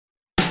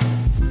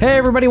Hey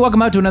everybody,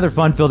 welcome out to another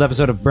fun-filled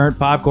episode of Burnt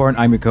Popcorn.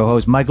 I'm your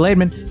co-host, Mike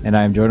Laidman, and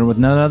I'm joined with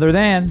none other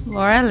than...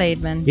 Laura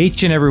Laidman.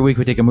 Each and every week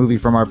we take a movie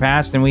from our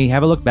past and we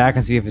have a look back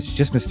and see if it's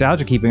just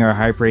nostalgia keeping our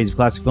high praise of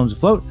classic films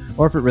afloat,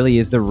 or if it really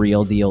is the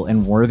real deal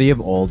and worthy of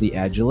all the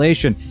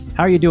adulation.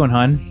 How are you doing,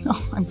 hun?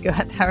 Oh, I'm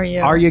good. How are you?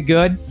 Are you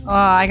good? Oh,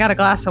 I got a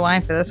glass of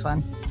wine for this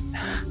one.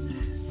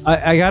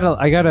 I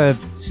gotta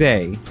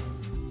say,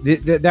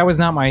 that was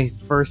not my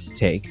first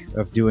take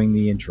of doing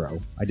the intro.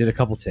 I did a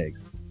couple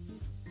takes.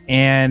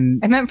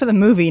 And I meant for the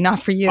movie,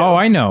 not for you. Oh,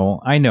 I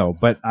know,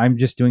 but I'm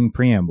just doing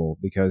preamble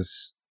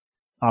because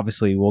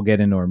obviously we'll get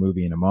into our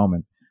movie in a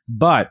moment.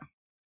 But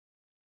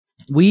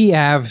we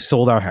have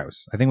sold our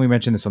house. I think we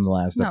mentioned this on the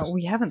last episode. No,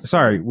 we haven't.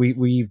 Sorry,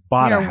 we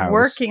bought a house. We are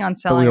working on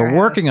selling. We are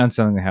working on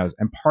selling the house,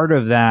 and part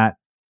of that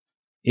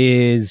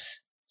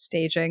is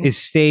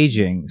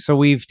staging. So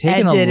we've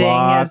taken editing, a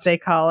lot, as they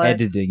call it.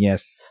 Editing,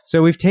 yes.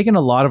 So we've taken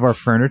a lot of our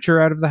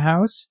furniture out of the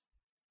house,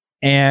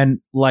 and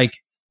like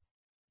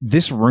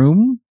this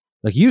room.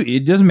 Like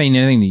it doesn't mean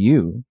anything to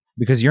you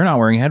because you're not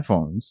wearing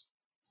headphones,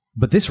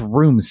 but this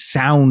room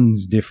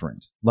sounds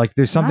different. Like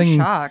there's something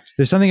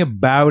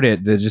about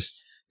it that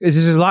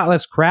there's a lot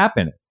less crap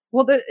in it.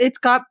 Well, it's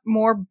got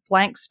more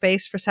blank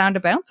space for sound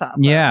to bounce off.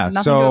 Yeah,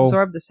 nothing to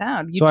absorb the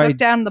sound. You took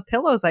down the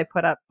pillows I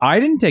put up.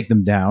 I didn't take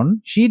them down.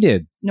 She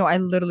did. No, I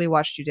literally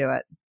watched you do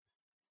it.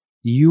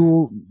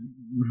 You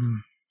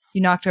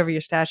knocked over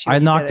your statue. I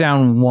knocked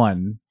down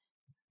one.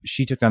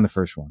 She took down the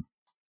first one.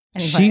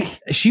 Anyway.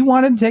 She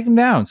wanted to take him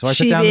down, so I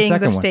took down the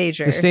second one.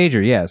 The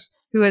stager, yes.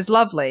 Who is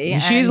lovely.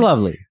 She's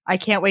lovely. I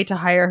can't wait to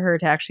hire her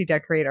to actually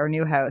decorate our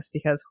new house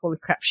because, holy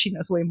crap, she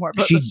knows way more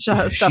about this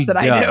stuff than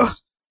I do.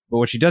 But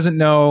what she doesn't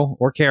know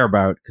or care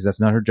about, because that's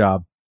not her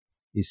job,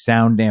 is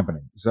sound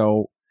dampening.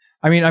 So,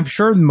 I mean, I'm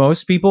sure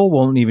most people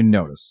won't even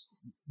notice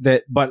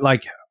that, but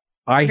like,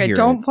 I hear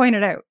don't point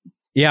it out.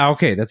 Yeah,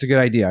 okay, that's a good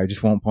idea. I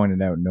just won't point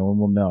it out. No one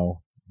will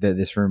know that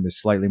this room is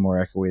slightly more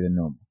echoey than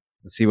normal.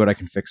 Let's see what I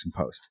can fix in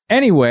post.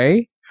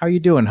 Anyway, how you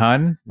doing,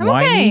 hun? I'm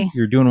whiny? Okay.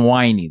 You're doing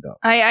whiny, though.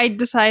 I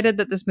decided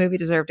that this movie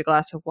deserved a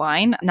glass of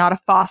wine, not a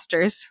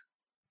Foster's.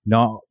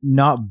 No,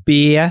 not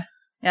beer.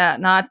 Yeah,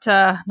 not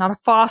a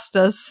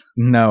Foster's.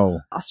 No.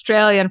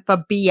 Australian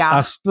for beer.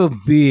 For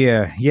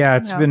beer. Yeah,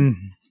 it's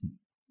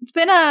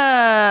been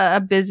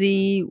a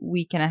busy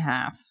week and a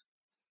half.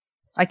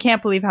 I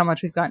can't believe how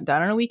much we've gotten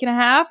done in a week and a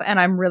half, and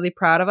I'm really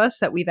proud of us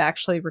that we've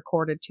actually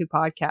recorded 2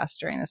 podcasts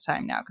during this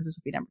time now, because this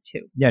will be number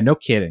 2. Yeah, no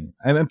kidding.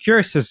 I'm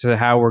curious as to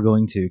how we're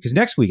going to, because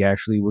next week,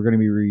 actually, we're going to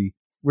be,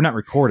 we're not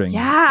recording,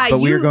 but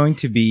we are going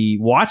to be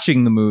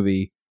watching the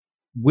movie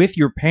with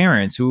your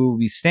parents, who will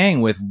be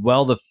staying with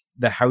while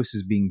the house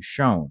is being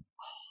shown.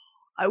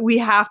 We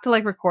have to,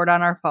 like, record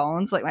on our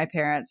phones, like my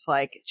parents,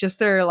 like, just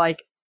they're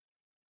like,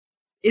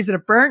 is it a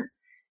burnt?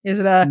 Is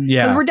it a...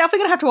 Yeah. Because we're definitely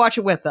going to have to watch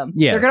it with them.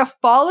 Yes. They're going to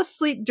fall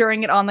asleep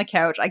during it on the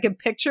couch. I can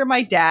picture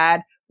my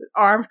dad,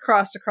 arms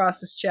crossed across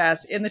his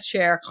chest, in the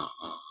chair,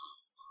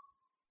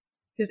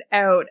 just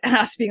out, and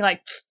us being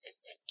like...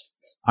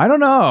 I don't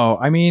know.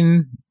 I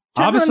mean,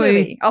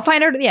 obviously... I'll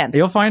find out at the end.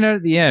 You'll find out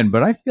at the end,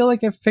 but I feel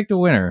like I've picked a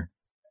winner.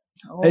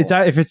 Oh. It's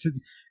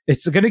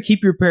going to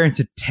keep your parents'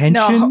 attention.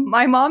 No,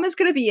 my mom is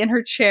going to be in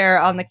her chair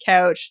on the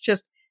couch,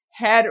 just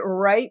head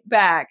right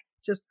back,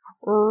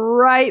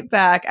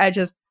 I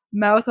just...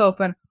 mouth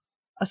open,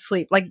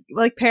 asleep, like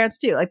parents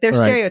do. Like they're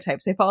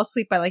stereotypes. They fall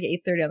asleep by like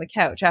 8:30 on the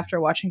couch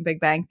after watching Big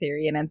Bang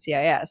Theory and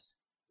NCIS.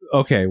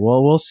 Okay,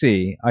 well, we'll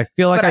see. I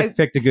feel like I've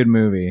picked a good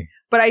movie.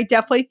 But I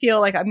definitely feel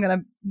like I'm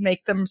going to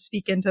make them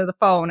speak into the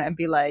phone and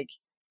be like,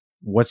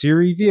 What's your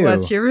review?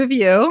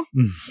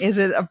 Is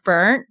it a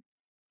burnt,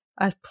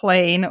 a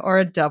plain, or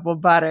a double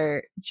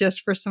butter? Just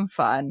for some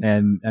fun.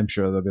 And I'm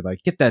sure they'll be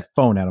like, get that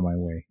phone out of my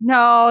way.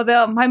 No,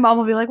 my mom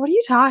will be like, what are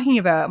you talking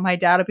about? My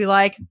dad will be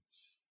like,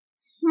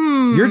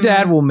 Your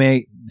dad will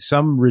make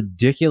some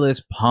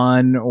ridiculous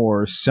pun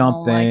or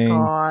something. Oh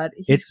my God.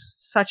 It's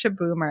such a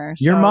boomer.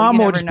 Your mom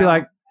will just be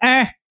like,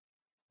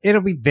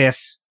 it'll be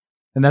this.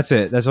 And that's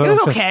it. That's what it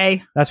was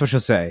okay. That's what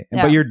she'll say.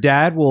 Yeah. But your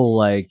dad will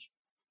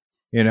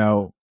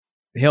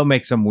he'll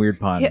make some weird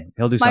pun.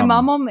 He'll do something.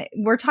 My mom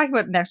we're talking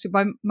about next week.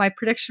 My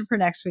prediction for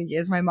next week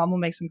is my mom will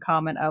make some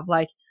comment of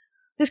like,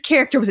 this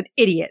character was an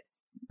idiot.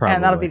 Probably.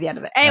 And that'll be the end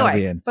of it.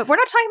 Anyway, but we're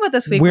not talking about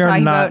this week. We're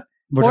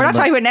not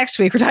talking about next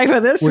week. We're talking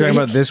about this week. We're talking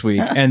about this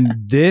week. And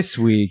this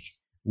week,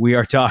 we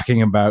are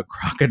talking about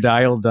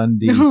Crocodile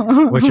Dundee,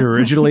 which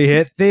originally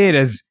hit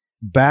theaters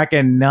back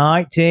in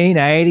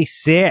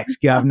 1986,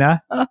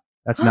 governor.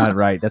 That's not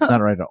right. That's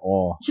not right at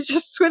all. You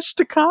just switched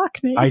to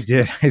Cockney. I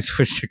did. I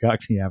switched to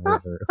Cockney halfway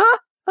through.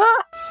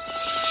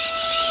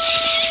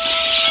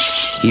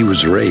 He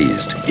was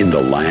raised in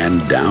the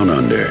land down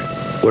under,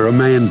 where a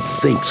man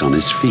thinks on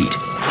his feet,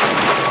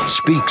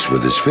 speaks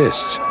with his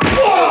fists,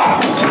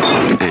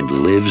 and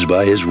lives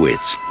by his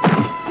wits.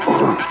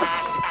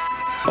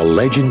 A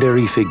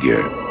legendary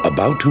figure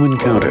about to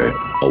encounter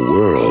a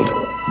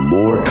world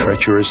more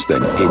treacherous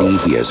than any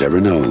he has ever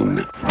known.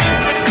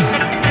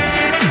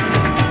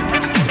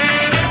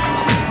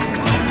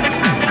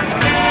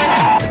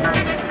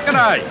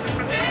 G'day.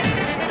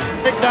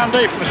 Dick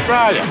Dundee from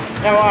Australia.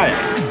 How are you?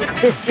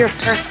 This your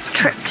first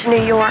trip to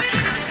New York?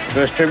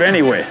 First trip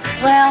anywhere.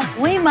 Well,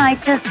 we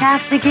might just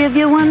have to give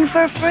you one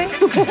for free.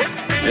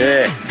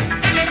 Yeah.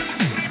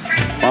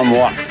 One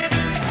what?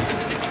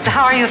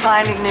 How are you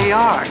finding New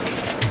York?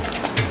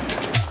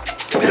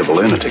 Bit of a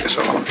lunatic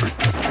asylum.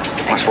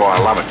 That's why I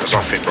love it, because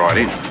I fit right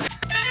in.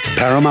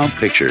 Paramount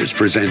Pictures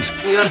presents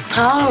Your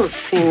towel,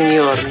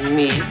 Senor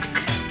Meek.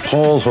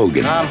 Paul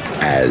Hogan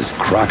as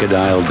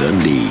Crocodile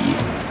Dundee.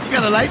 You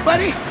got a light,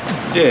 buddy?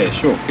 Yeah,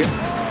 sure, kid.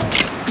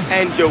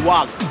 And your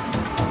wallet.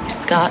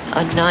 Got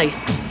a knife.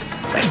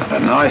 That's not a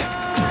knife.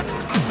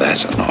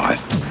 That's a knife.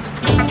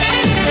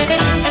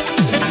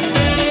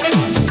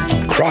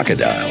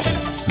 Crocodile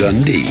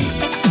Dundee.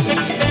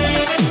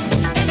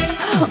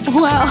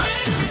 Well,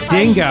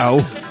 Dingo.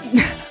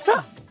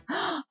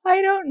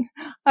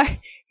 I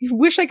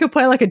wish I could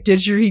play like a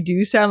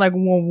didgeridoo sound, like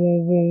whoom,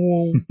 whoom,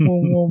 whoom,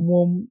 whoom, whoom,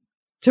 whoom,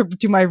 to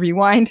do my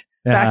rewind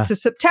back to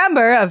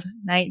September of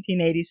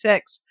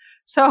 1986.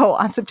 So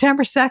on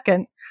September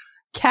 2nd,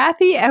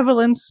 Kathy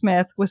Evelyn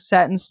Smith was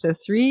sentenced to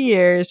 3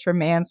 years for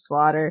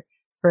manslaughter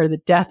for the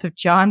death of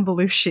John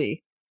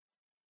Belushi.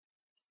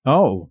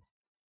 Oh,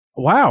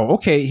 wow.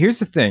 Okay, here's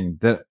the thing.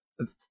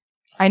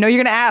 I know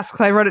you're going to ask,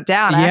 because I wrote it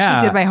down. I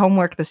actually did my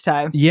homework this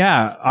time.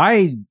 Yeah,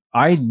 I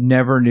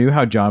never knew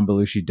how John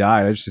Belushi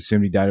died. I just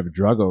assumed he died of a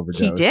drug overdose.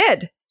 He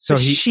did. So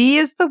she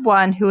is the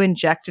one who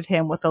injected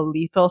him with a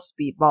lethal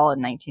speedball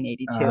in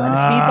 1982. And a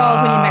speedball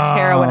is when you mix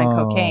heroin and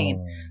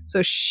cocaine.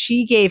 So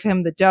she gave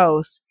him the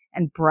dose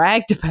and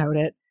bragged about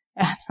it.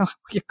 And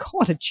you're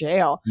going to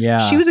jail. Yeah.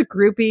 She was a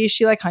groupie.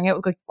 She like hung out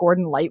with like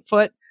Gordon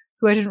Lightfoot,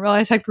 who I didn't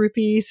realize had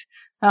groupies.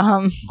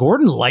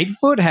 Gordon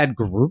Lightfoot had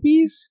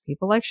groupies?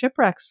 People like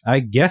shipwrecks. I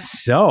guess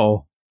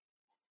so.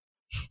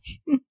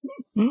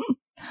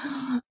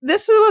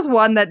 This was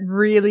one that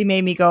really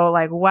made me go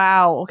like,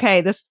 wow,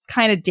 okay, this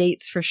kind of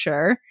dates for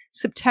sure.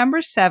 September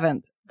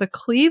 7th, the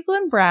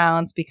Cleveland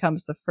Browns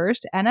becomes the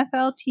first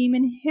NFL team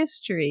in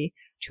history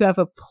to have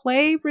a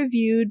play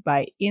reviewed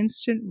by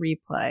instant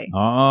replay.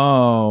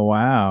 Oh,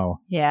 wow.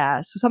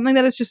 Yeah, so something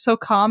that is just so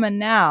common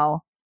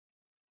now.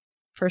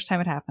 First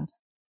time it happened.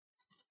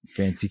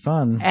 Fancy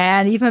fun.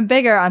 And even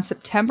bigger, on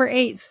September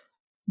 8th,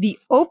 the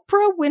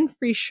Oprah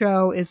Winfrey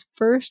Show is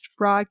first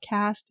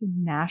broadcast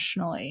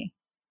nationally.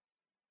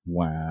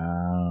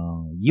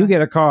 Wow. You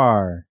get a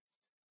car.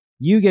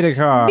 You get a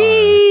car.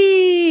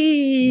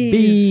 Bees!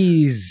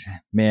 Bees.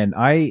 Man,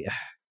 did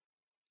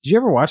you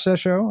ever watch that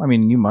show? I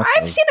mean, you must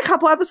I've have. seen a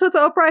couple episodes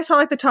of Oprah. I saw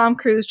like the Tom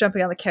Cruise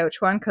jumping on the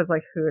couch one, because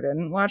like who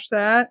didn't watch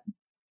that?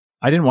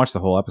 I didn't watch the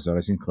whole episode.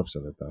 I've seen clips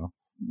of it though.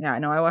 Yeah, I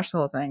know. I watched the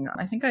whole thing.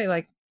 I think I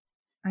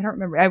don't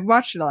remember. I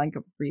watched it on like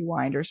a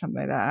rewind or something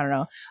like that. I don't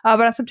know.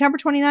 But on September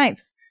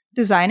 29th,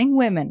 Designing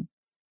Women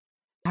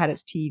had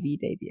its TV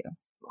debut.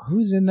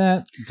 Who's in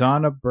that?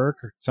 Donna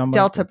Burke or somebody?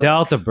 Delta Burke.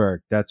 Delta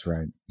Burke. That's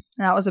right.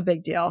 That was a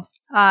big deal.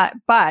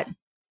 But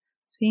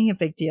speaking of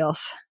big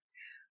deals,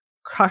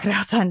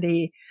 Crocodile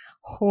Dundee.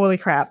 Holy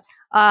crap.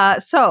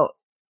 So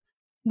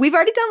we've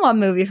already done one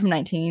movie from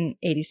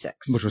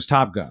 1986. Which was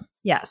Top Gun.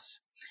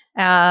 Yes.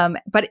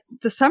 But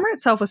the summer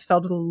itself was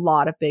filled with a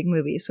lot of big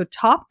movies. So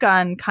Top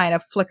Gun kind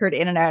of flickered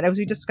in and out, as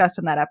we discussed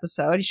in that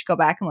episode. You should go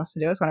back and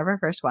listen to it. It's one of our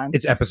first ones.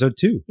 It's episode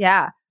 2.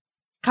 Yeah.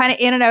 Kind of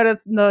in and out of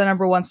the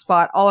number one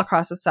spot all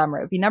across the summer.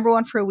 It would be number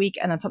one for a week,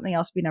 and then something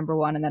else would be number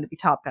one, and then it'd be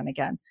Top Gun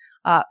again.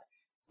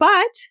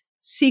 But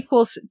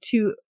sequels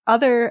to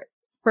other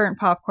Burnt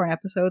Popcorn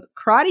episodes,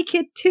 Karate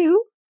Kid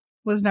 2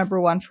 was number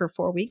one for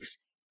 4 weeks.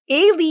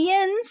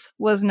 Aliens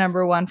was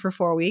number one for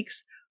 4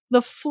 weeks.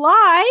 The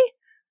Fly,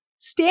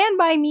 Stand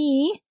By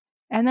Me,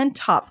 and then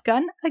Top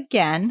Gun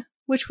again,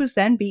 which was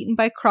then beaten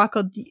by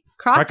Crocodilio.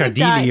 I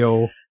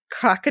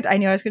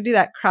knew I was going to do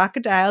that.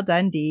 Crocodile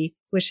Dundee,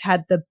 which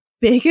had the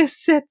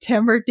biggest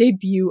September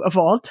debut of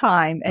all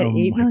time at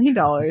 $8 million.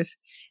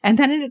 And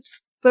then in its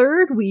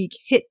third week,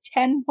 hit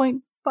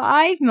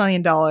 $10.5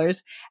 million.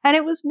 And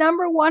it was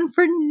number one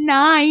for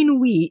 9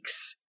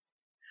 weeks.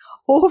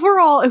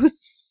 Overall, it was the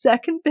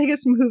second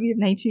biggest movie of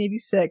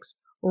 1986,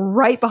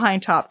 right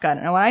behind Top Gun.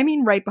 And when I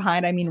mean right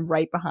behind, I mean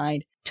right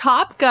behind.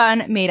 Top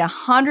Gun made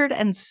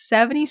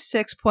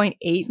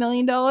 $176.8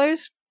 million.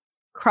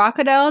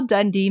 Crocodile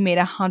Dundee made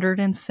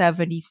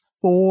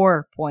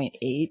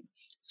 $174.8.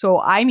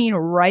 So I mean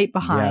right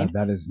behind.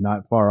 Yeah, that is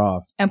not far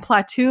off. And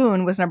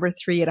Platoon was number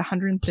 3 at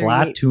 138.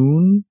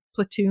 Platoon?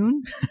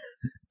 Platoon?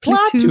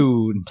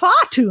 Platoon.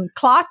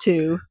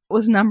 Klaatu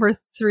was number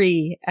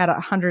 3 at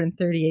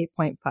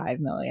 138.5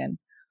 million.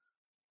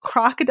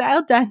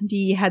 Crocodile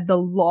Dundee had the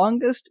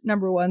longest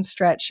number one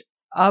stretch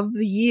of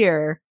the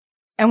year,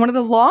 and one of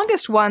the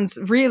longest ones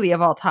really of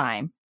all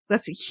time.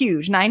 That's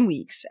huge. 9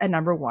 weeks at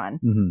number one.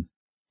 Mm-hmm.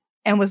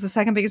 And was the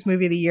second biggest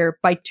movie of the year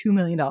by $2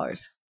 million.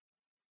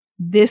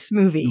 This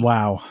movie.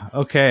 Wow.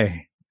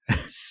 Okay.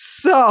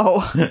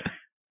 So,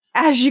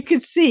 as you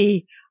could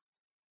see,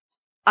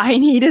 I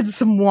needed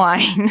some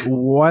wine.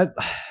 What?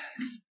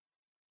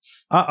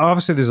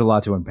 Obviously, there's a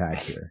lot to unpack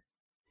here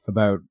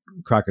about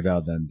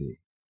Crocodile Dundee.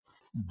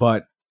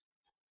 But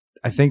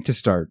I think to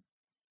start,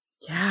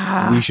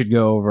 Yeah. we should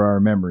go over our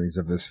memories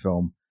of this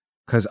film.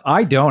 Because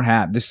I don't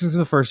have. This is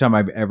the first time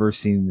I've ever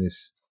seen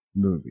this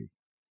movie.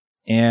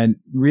 And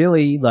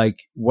really,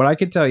 like, what I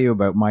could tell you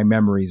about my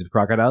memories of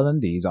Crocodile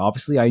Dundee is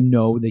obviously I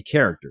know the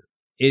character.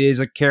 It is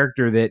a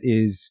character that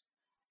is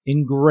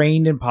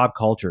ingrained in pop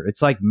culture.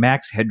 It's like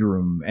Max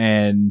Headroom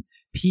and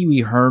Pee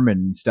Wee Herman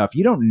and stuff.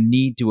 You don't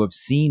need to have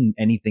seen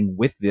anything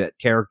with that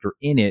character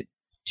in it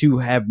to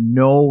have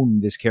known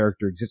this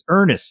character exists.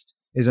 Ernest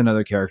is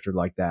another character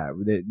like that.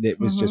 That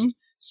was just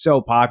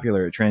so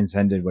popular. It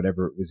transcended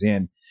whatever it was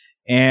in.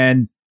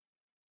 And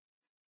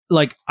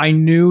like, I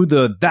knew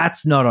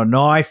that's not a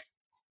knife.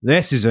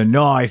 This is a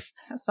knife.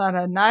 That's not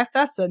a knife.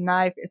 That's a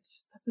knife.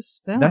 That's a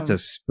spoon. That's a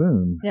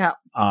spoon. Yeah.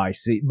 I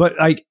see. But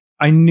like,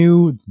 I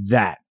knew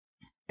that.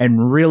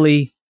 And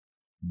really,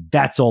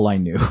 that's all I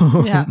knew.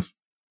 Yeah.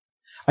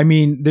 I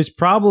mean, there's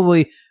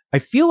probably, I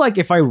feel like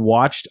if I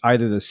watched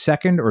either the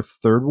second or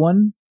third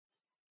one,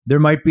 there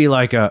might be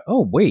like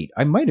oh, wait,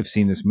 I might have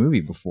seen this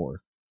movie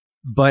before.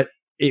 But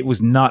it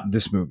was not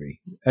this movie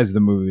as the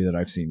movie that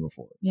I've seen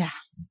before. Yeah.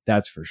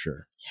 That's for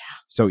sure. Yeah.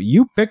 So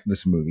you picked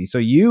this movie. So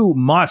you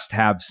must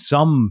have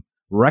some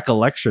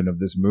recollection of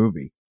this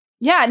movie.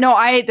 Yeah, no,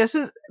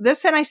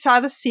 this and I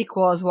saw the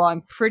sequel as well.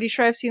 I'm pretty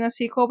sure I've seen the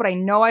sequel, but I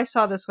know I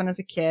saw this one as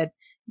a kid.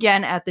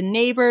 Again, at the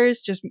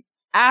neighbors, just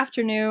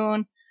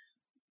afternoon.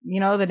 You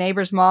know, the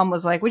neighbor's mom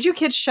was like, "Would you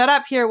kids shut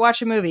up here,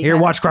 watch a movie?" Here,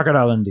 watch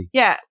Crocodile Dundee.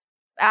 Yeah.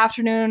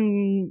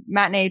 Afternoon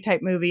matinee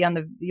type movie on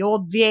the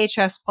old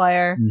VHS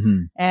player.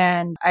 Mm-hmm.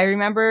 And I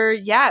remember,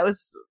 yeah, it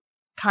was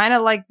kind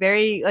of like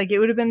very, like it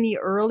would have been the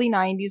early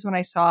 90s when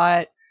I saw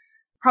it.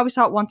 Probably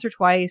saw it once or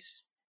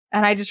twice.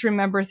 And I just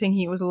remember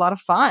thinking it was a lot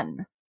of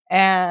fun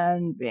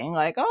and being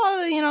like,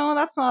 oh, you know,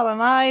 that's not a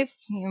knife.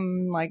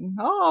 I'm like,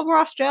 oh, we're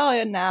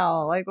Australian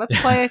now. Like, let's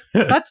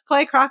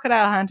play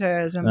Crocodile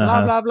Hunters and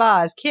blah, blah,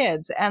 blah as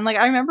kids. And like,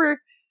 I remember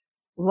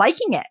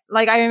liking it.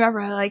 Like, I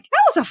remember like,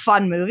 that was a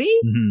fun movie.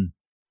 Mm-hmm.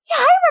 Yeah,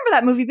 I remember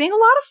that movie being a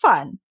lot of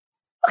fun.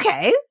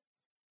 Okay.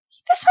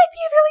 This might be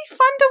really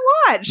fun to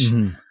watch.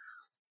 Mm-hmm.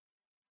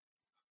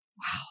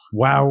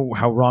 Wow,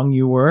 how wrong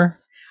you were.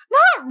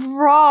 Not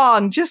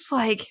wrong, just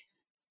like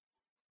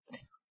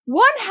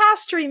one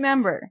has to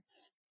remember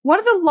one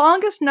of the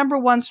longest number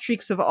one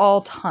streaks of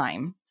all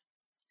time.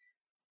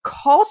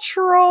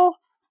 Cultural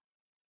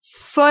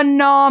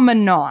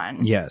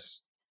phenomenon. Yes.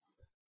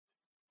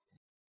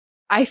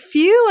 I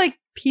feel like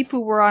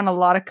people were on a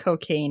lot of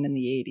cocaine in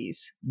the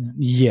 80s.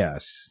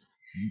 Yes.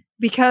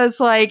 Because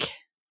like,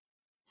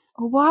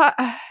 what?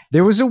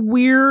 There was a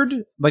weird,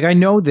 like, I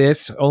know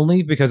this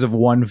only because of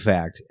one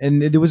fact.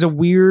 And there was a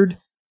weird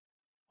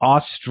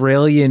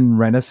Australian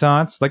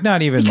renaissance. Like,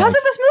 not even because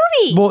of this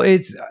movie. Well,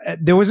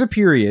 there was a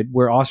period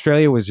where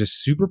Australia was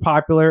just super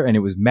popular and it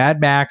was Mad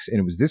Max and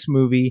it was this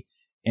movie.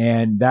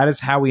 And that is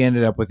how we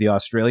ended up with the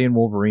Australian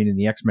Wolverine in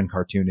the X-Men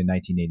cartoon in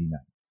 1989.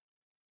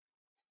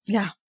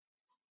 Yeah.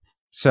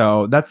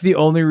 So that's the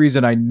only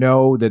reason I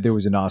know that there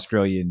was an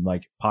Australian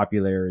like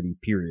popularity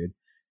period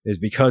is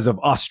because of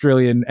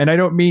Australian. And I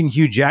don't mean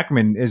Hugh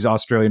Jackman is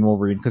Australian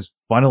Wolverine because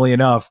funnily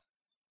enough,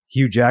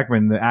 Hugh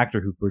Jackman, the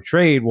actor who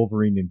portrayed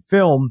Wolverine in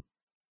film,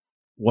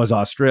 was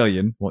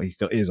Australian. Well, he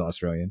still is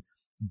Australian.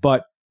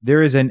 But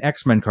there is an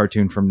X-Men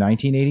cartoon from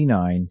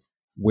 1989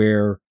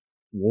 where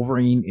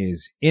Wolverine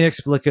is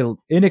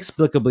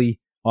inexplicably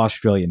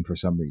Australian for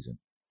some reason.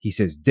 He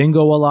says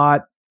dingo a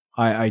lot.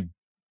 I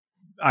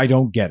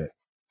don't get it.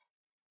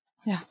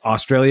 Yeah.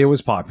 Australia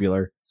was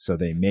popular, so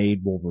they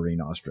made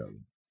Wolverine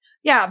Australian.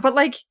 Yeah, but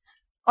like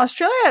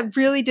Australia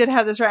really did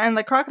have this right, and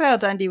like Crocodile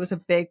Dundee was a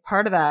big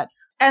part of that.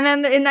 And then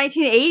in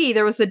 1980,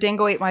 there was the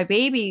Dingo Ate My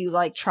Baby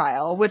like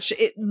trial, which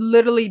it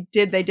literally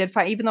they did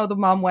find, even though the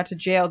mom went to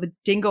jail, the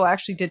dingo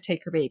actually did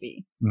take her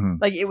baby. Mm-hmm.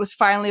 Like it was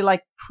finally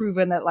like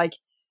proven that like,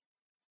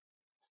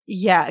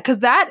 yeah, because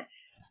there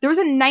was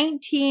a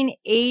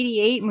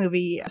 1988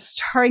 movie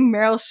starring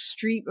Meryl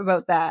Streep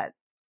about that.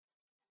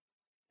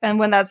 And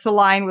when that's the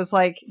line was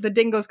like, the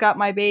dingo's got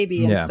my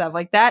baby and stuff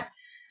like that.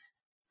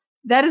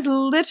 That is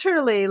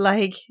literally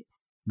like.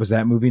 Was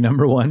that movie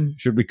number one?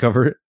 Should we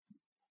cover it?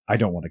 I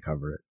don't want to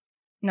cover it.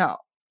 No,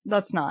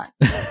 that's not.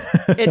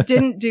 It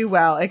didn't do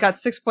well. It got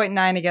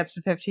 6.9 against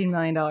a $15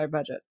 million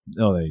budget.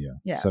 Oh, there you go.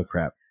 Yeah. So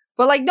crap.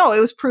 But like, no,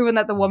 it was proven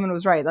that the woman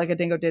was right. Like a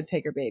dingo did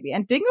take her baby.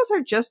 And dingoes are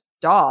just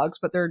dogs,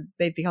 but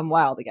they've become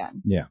wild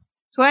again. Yeah.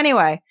 So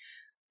anyway,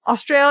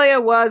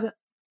 Australia was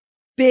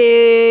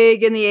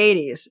big in the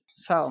 80s.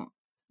 So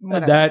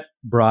whatever. That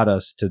brought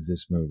us to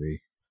this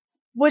movie.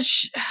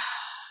 Which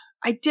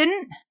I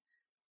didn't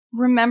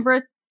remember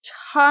a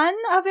ton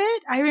of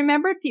it. I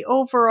remembered the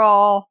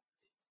overall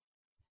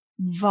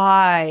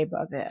vibe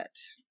of it.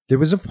 There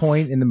was a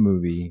point in the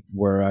movie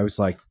where I was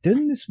like,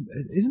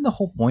 isn't the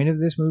whole point of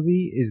this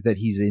movie is that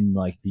he's in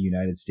like the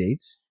United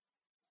States?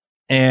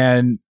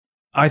 And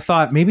I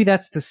thought maybe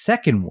that's the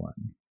second one.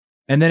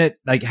 And then it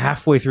like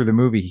halfway through the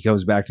movie, he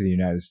goes back to the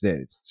United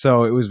States.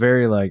 So it was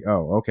very like,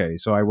 oh, okay.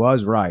 So I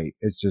was right.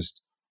 It's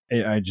just,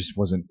 I just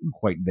wasn't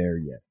quite there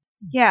yet.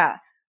 Yeah.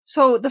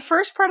 So the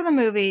first part of the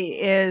movie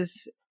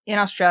is in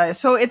Australia.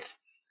 So it's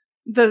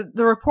the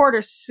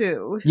reporter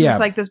Sue, who's Yeah.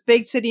 like this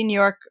big city New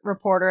York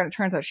reporter, and it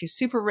turns out she's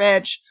super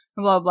rich,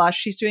 and blah, blah, blah.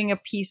 She's doing a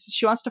piece.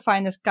 She wants to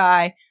find this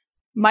guy,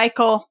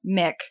 Michael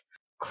Mick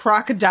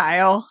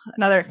Crocodile,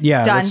 another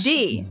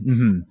Dundee,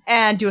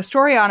 and do a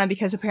story on him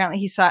because apparently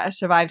he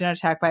survived an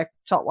attack by a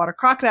saltwater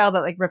crocodile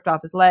that like ripped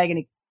off his leg, and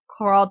he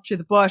crawled through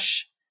the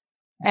bush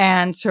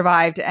and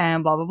survived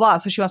and blah, blah, blah.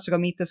 So she wants to go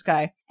meet this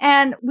guy.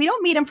 And we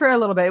don't meet him for a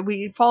little bit.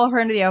 We follow her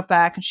into the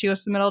outback, and she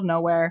goes to the middle of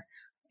nowhere.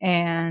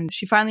 And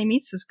she finally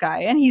meets this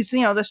guy, and he's,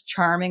 you know, this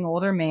charming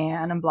older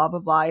man, and blah, blah,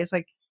 blah. He's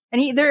like,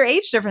 and their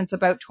age difference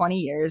about 20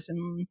 years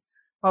and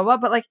blah, blah.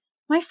 But like,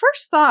 my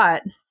first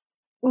thought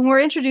when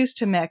we're introduced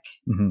to Mick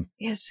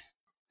is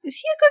he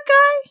a good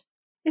guy?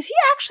 Is he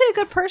actually a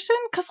good person?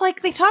 Because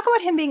like they talk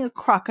about him being a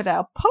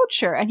crocodile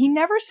poacher, and he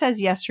never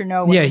says yes or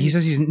no. Yeah, he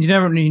says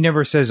he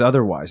never says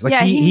otherwise. Like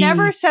he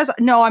never says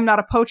no. I'm not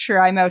a poacher.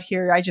 I'm out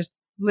here. I just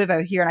live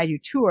out here and I do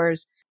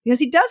tours. Because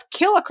he does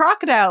kill a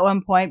crocodile at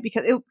one point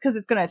because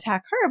it's going to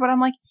attack her. But I'm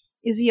like,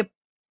 is he a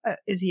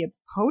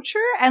poacher?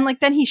 And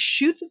like then he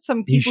shoots at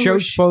some people. He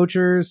shoots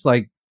poachers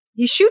like.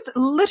 He shoots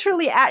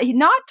literally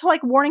not to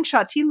like warning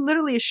shots. He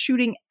literally is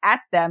shooting at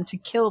them to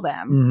kill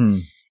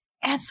them.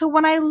 And so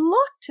when I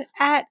looked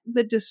at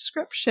the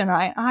description,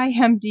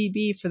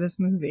 IMDb for this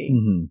movie,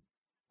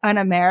 an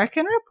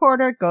American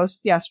reporter goes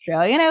to the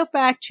Australian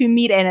outback to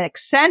meet an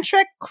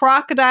eccentric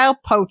crocodile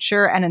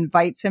poacher and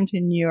invites him to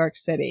New York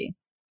City.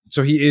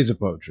 So he is a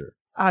poacher.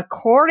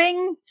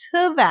 According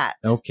to that.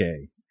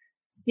 Okay.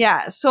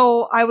 Yeah.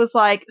 So I was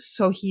like,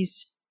 so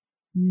he's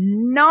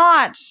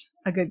not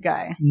a good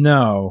guy.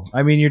 No.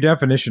 I mean, your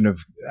definition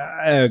of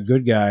a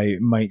good guy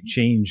might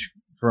change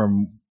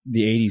from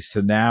the 80s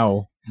to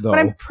now, though. But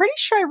I'm pretty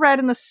sure I read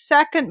in the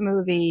second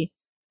movie,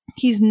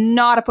 he's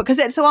not a because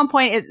at one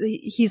point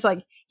he's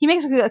like he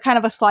makes a kind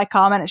of a sly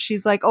comment, and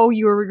she's like, "Oh,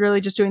 you were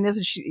really just doing this,"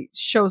 and she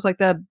shows like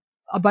a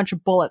bunch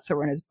of bullets that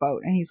were in his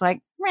boat, and he's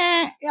like,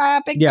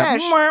 "Big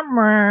fish."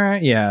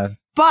 Yeah.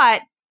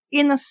 But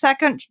in the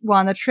second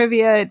one, the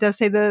trivia, it does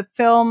say the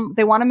film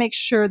they want to make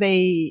sure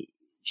they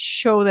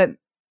show that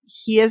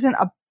he isn't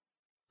a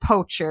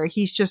poacher.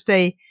 He's just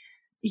he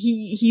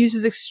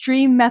uses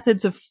extreme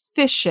methods of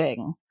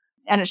fishing.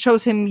 And it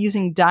shows him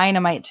using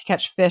dynamite to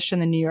catch fish in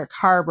the New York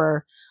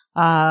harbor.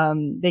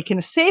 They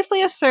can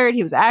safely assert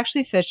he was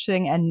actually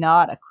fishing and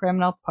not a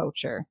criminal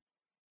poacher.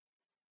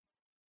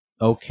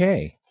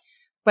 Okay.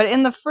 But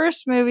in the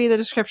first movie, the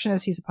description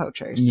is he's a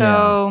poacher.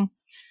 So...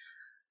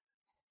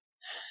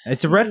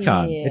 It's a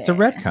retcon. Yeah. It's a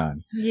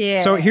retcon.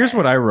 Yeah. So here's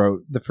what I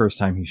wrote the first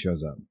time he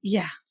shows up.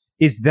 Yeah.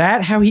 Is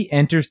that how he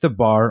enters the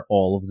bar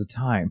all of the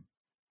time?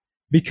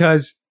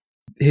 Because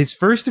his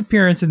first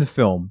appearance in the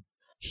film,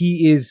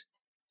 he is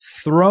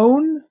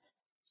thrown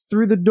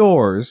through the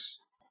doors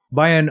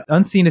by an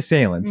unseen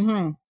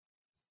assailant,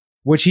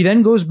 which he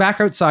then goes back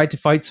outside to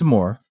fight some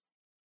more.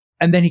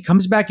 And then he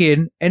comes back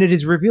in, and it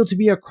is revealed to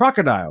be a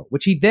crocodile,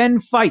 which he then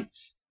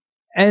fights.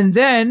 And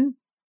then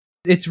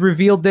it's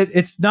revealed that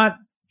it's not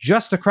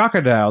just a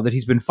crocodile that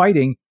he's been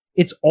fighting.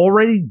 It's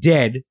already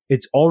dead.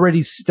 It's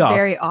already stuffed. It's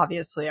very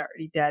obviously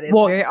already dead. It's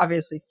very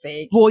obviously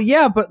fake. Well,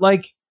 yeah, but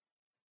like,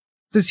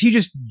 does he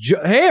just,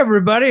 hey,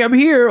 everybody, I'm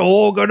here.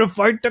 Oh, gonna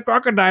fight the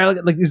crocodile.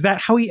 Like, is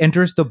that how he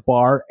enters the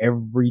bar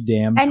every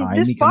damn time? And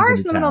this he comes bar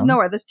is in the middle of town?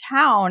 nowhere. This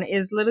town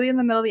is literally in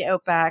the middle of the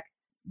outback.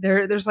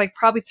 There's like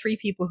probably 3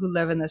 people who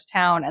live in this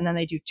town, and then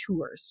they do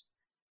tours.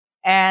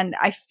 And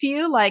I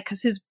feel like,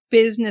 because his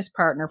business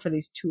partner for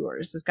these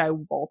tours, this guy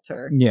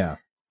Walter,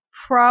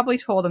 probably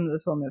told him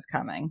this woman is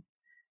coming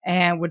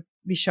and would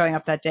be showing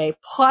up that day.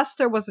 Plus,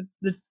 there was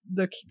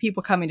the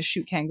people coming to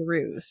shoot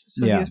kangaroos.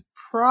 So he was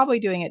probably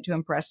doing it to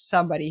impress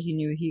somebody he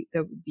knew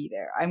that would be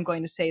there. I'm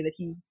going to say that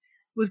he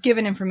was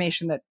given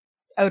information that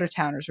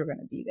out-of-towners were going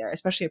to be there,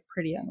 especially a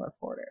pretty young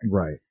reporter.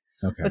 Right.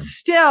 Okay. But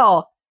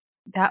still,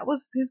 that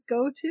was his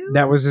go-to?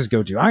 That was his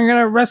go-to. I'm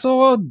going to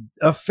wrestle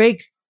a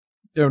fake,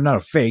 or not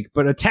a fake,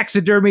 but a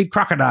taxidermied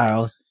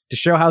crocodile to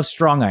show how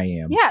strong I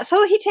am. Yeah,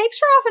 so he takes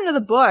her off into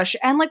the bush,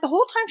 and like the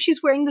whole time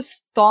she's wearing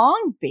this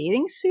thong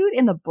bathing suit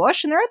in the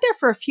bush, and they're out there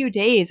for a few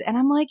days, and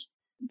I'm like,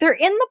 they're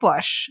in the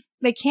bush.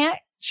 They can't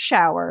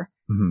shower.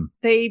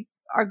 They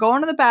are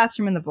going to the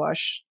bathroom in the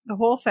bush, the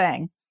whole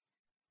thing.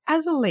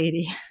 As a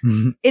lady,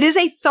 it is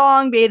a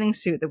thong bathing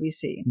suit that we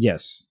see.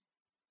 Yes.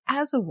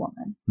 As a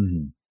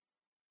woman,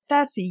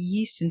 that's a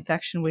yeast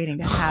infection waiting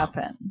to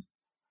happen.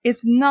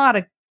 It's not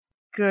a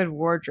good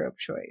wardrobe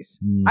choice.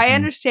 I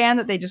understand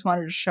that they just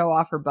wanted to show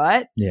off her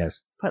butt.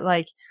 Yes. But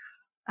like,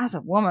 as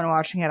a woman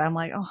watching it, I'm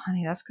like, oh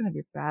honey, that's going to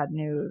be bad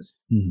news.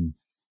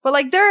 But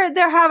like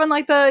they're having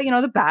like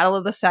the battle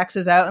of the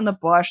sexes out in the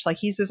bush. Like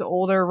he's this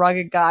older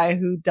rugged guy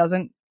who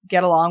doesn't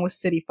get along with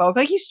city folk.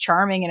 Like he's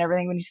charming and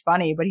everything when he's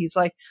funny, but he's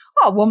like,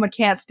 oh, a woman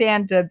can't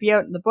stand to be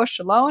out in the bush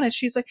alone. And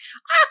she's like,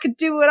 I could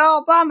do it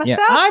all by myself.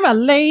 Yeah, I'm a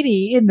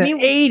lady in the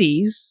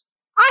 80s.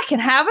 I can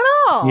have it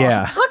all.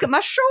 Yeah. Look at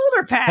my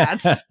shoulder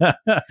pads.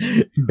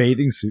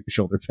 Bathing suit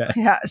shoulder pads.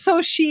 Yeah.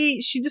 So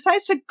she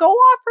decides to go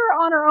off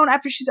on her own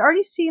after she's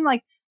already seen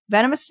like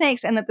venomous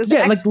snakes, and that this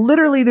like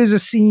literally there's a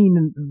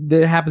scene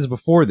that happens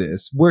before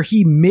this where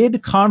he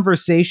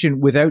mid-conversation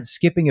without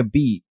skipping a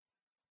beat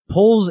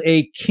pulls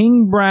a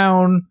king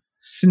brown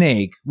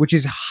snake, which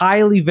is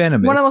highly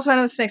venomous. one of the most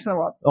venomous snakes in the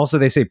world. Also,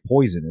 they say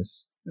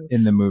poisonous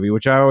in the movie,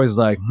 which I always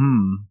like,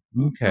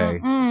 okay.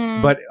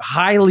 But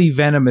highly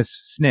venomous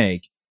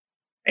snake.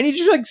 And he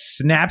just like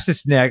snaps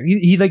his neck.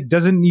 He like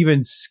doesn't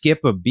even skip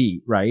a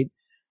beat, right?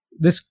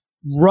 This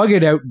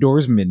rugged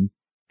outdoorsman.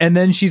 And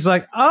then she's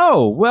like,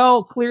 oh,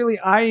 well, clearly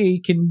I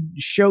can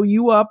show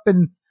you up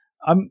and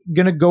I'm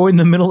going to go in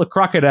the middle of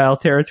crocodile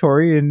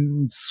territory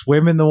and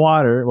swim in the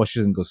water. Well, she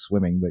doesn't go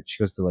swimming, but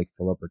she goes to like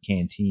fill up her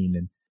canteen.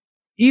 And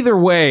either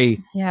way,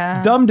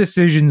 dumb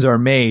decisions are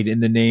made in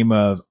the name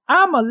of,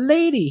 I'm a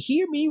lady,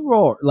 hear me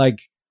roar. Like,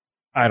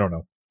 I don't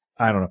know.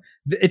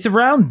 It's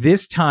around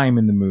this time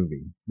in the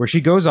movie where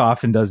she goes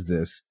off and does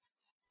this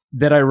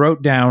that I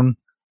wrote down,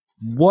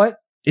 what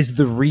is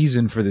the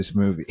reason for this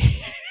movie?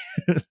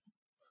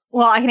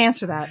 Well, I can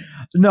answer that.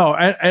 No,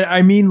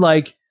 I mean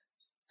like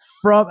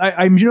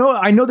I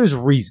know there's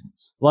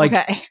reasons. Like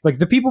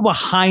the people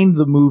behind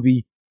the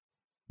movie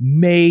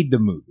made the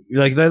movie.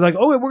 Like they're like,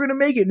 oh, we're gonna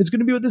make it, and it's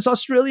gonna be with this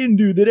Australian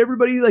dude that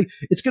everybody like.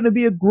 It's gonna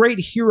be a great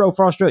hero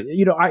for Australia.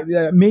 You know,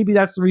 maybe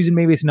that's the reason.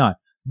 Maybe it's not.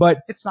 But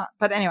it's not.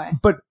 But anyway.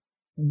 But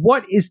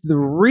what is the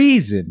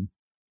reason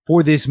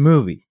for this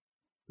movie?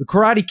 The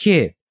Karate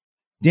Kid.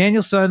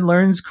 Daniel-san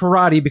learns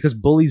karate because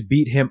bullies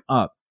beat him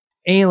up.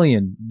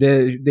 Alien.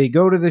 They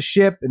go to the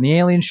ship and the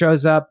alien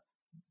shows up.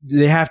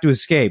 They have to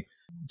escape.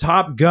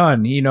 Top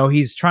Gun. You know,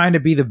 he's trying to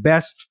be the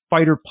best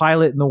fighter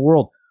pilot in the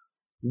world.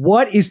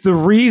 What is the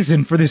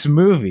reason for this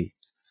movie?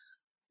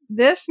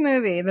 This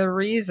movie, the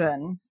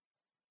reason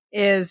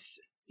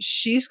is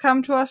she's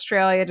come to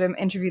Australia to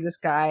interview this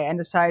guy and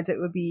decides it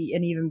would be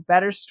an even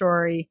better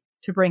story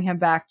to bring him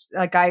back,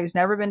 a guy who's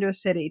never been to a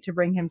city, to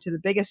bring him to the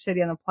biggest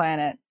city on the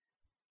planet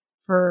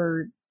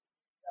for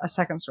a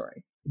second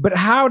story. But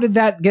how did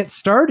that get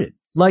started?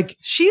 Like,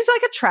 she's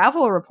like a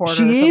travel reporter.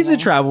 She is a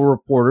travel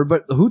reporter,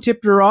 but who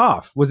tipped her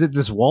off? Was it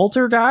this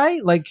Walter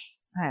guy? Like,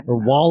 or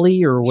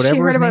Wally or whatever. She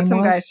heard his about name some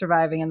was? guy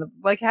surviving, and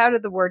how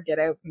did the word get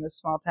out from this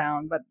small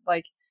town? But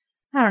like,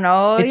 I don't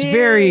know. It's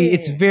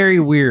very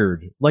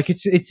weird. Like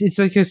it's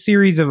like a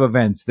series of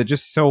events that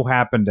just so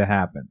happened to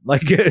happen.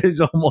 Like it's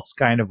almost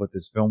kind of what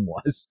this film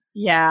was.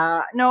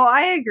 Yeah, no,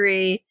 I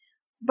agree.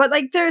 But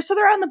like they're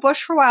out in the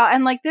bush for a while,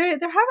 and like they're having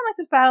like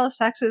this battle of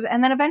sexes,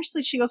 and then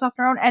eventually she goes off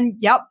on her own,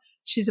 and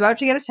she's about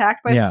to get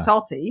attacked by a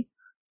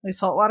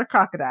saltwater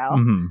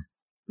crocodile,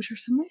 which are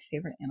some of my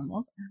favorite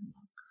animals.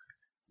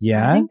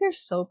 Yeah, I think they're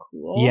so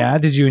cool. Yeah,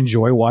 did you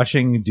enjoy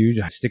watching a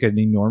dude stick an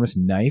enormous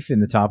knife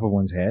in the top of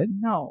one's head?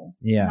 No,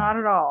 yeah, not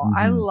at all.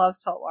 I love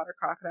saltwater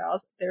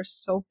crocodiles. They're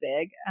so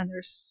big and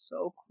they're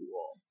so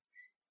cool.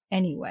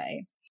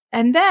 Anyway,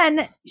 and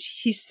then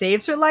he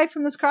saves her life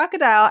from this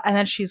crocodile, and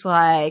then she's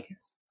like,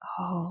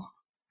 "Oh,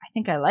 I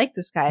think I like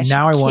this guy."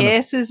 Now I want to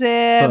kisses him,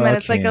 and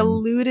it's like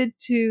alluded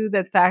to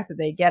the fact that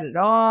they get it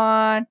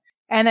on.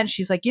 And then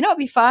she's like, "You know, it'd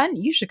be fun.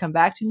 You should come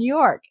back to New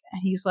York."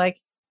 And he's like,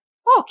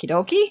 "Okie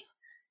dokie."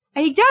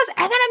 And he does.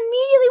 And then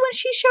immediately when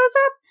she shows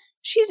up,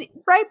 she's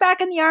right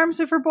back in the arms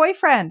of her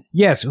boyfriend.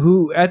 Yes,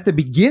 who at the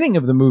beginning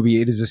of the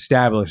movie, it is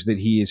established that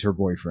he is her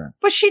boyfriend.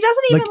 But she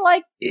doesn't even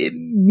like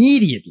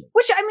immediately.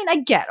 Which, I mean, I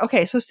get.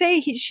 Okay, so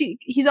say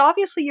he's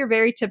obviously your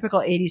very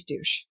typical 80s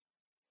douche.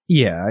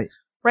 Yeah.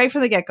 Right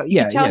from the get-go. You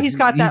can tell he's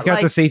got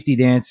the safety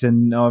dance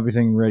and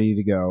everything ready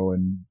to go,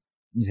 and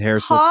his hair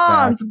slicked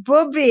Hans, back.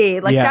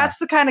 Booby. Like, that's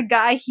the kind of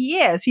guy he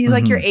is. He's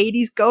like your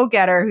 80s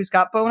go-getter who's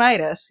got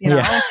bonitis, you know?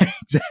 Yeah,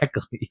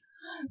 exactly.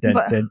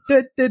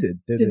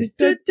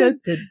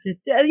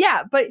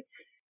 Yeah, but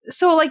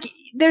so, like,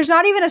 there's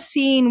not even a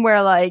scene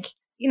where, like,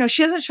 you know,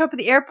 she doesn't show up at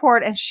the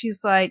airport and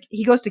she's like,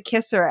 he goes to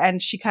kiss her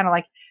and she kind of,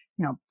 like,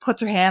 you know,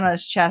 puts her hand on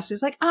his chest.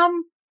 He's like,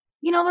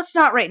 you know, let's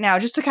not right now,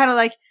 just to kind of,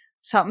 like,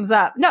 something's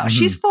up. No,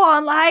 she's full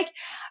on, like,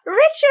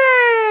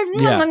 Richard!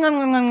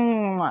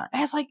 Yeah.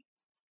 It's like,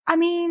 I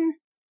mean,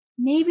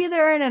 maybe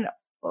they're in an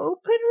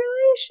open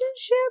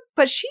relationship,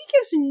 but she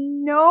gives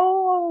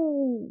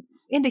no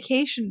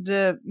indication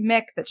to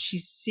Mick that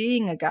she's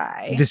seeing a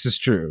guy. This is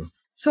true.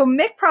 So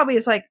Mick probably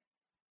is like,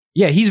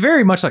 yeah, he's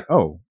very much like,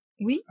 oh,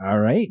 all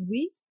right.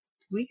 We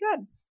got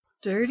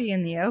dirty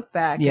in the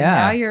outback. Yeah. And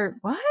now you're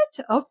what?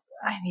 Oh,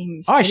 I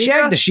mean, I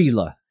shagged the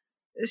Sheila.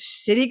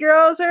 City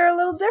girls are a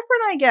little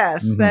different, I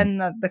guess, than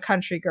the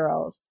country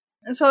girls.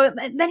 And so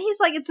then he's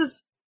like, it's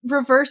this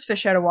reverse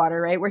fish out of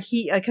water, right? Where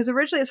he, because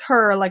originally it's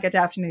her like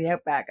adapting to the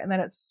outback, and then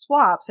it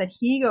swaps, and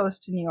he goes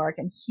to New York,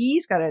 and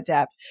he's got to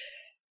adapt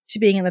to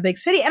being in the big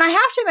city. And I have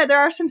to admit, there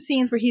are some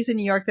scenes where he's in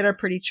New York that are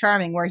pretty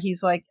charming, where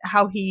he's like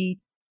how he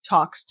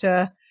talks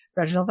to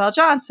Reginald Bell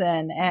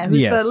Johnson, and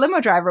who's the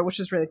limo driver, which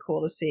is really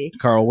cool to see.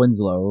 Carl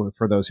Winslow,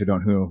 for those who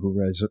don't know who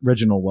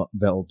Reginald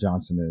Bell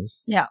Johnson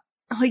is. Yeah.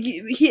 Like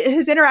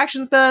his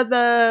interactions with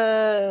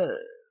the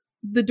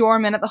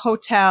doorman at the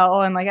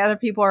hotel and like other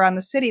people around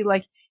the city,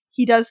 like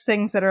he does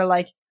things that are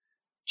like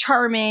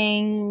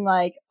charming,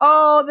 like,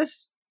 oh,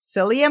 this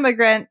silly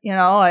immigrant, you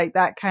know, like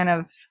that kind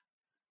of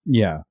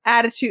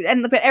attitude,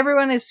 but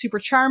everyone is super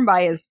charmed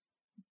by his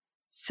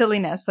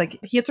silliness. Like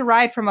he gets a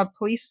ride from a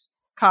police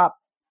cop.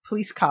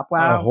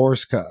 Wow, a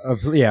horse cop.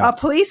 A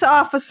police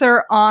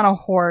officer on a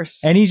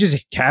horse, and he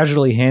just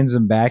casually hands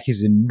him back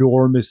his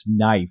enormous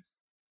knife.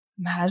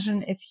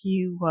 Imagine if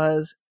he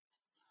was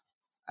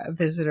a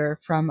visitor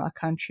from a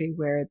country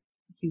where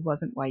he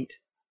wasn't white.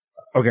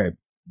 Okay,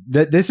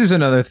 this is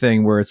another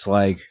thing where it's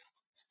like,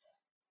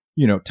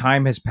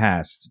 time has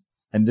passed,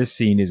 and this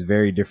scene is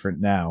very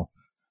different now.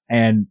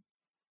 And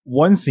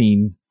one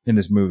scene in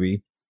this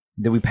movie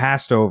that we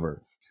passed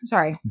over,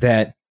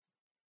 that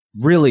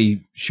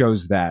really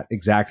shows that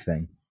exact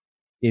thing,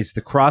 is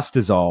the cross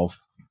dissolve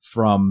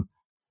from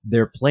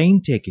their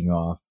plane taking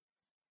off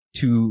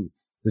to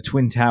the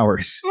Twin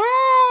Towers.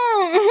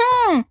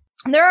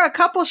 Mm-hmm. There are a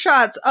couple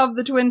shots of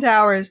the Twin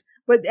Towers,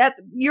 but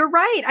you're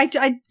right. I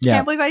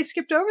can't believe I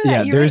skipped over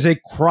that. Yeah, there's a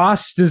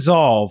cross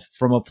dissolve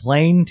from a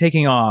plane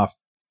taking off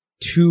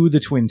to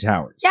the Twin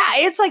Towers. Yeah,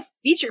 it's like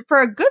featured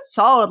for a good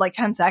solid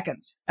 10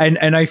 seconds.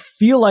 And I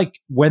feel like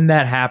when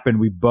that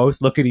happened, we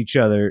both look at each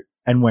other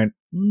and went,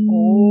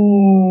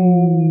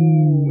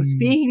 "Oh."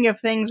 Speaking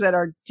of things that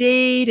are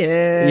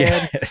dated.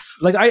 Yes.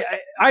 Like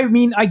I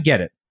mean, I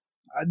get it.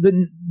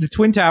 The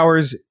Twin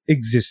Towers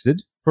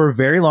existed for a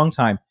very long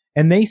time,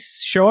 and they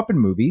show up in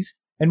movies,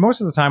 and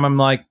most of the time I'm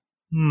like,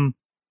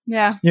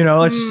 yeah.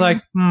 It's just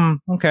like,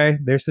 okay,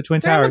 there's the Twin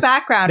Towers. They're in the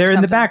background. They're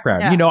in the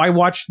background. Yeah. I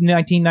watched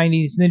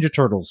 1990s Ninja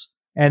Turtles,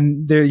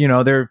 and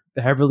they're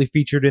heavily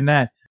featured in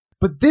that.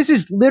 But this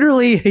is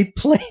literally a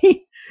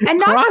plane and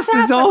not cross just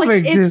that,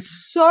 dissolving. But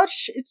it's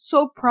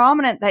so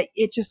prominent that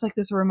it's just like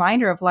this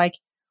reminder of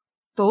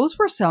those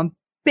were some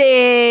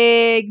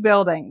big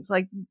buildings.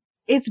 Like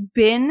it's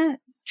been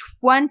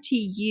 20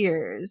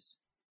 years.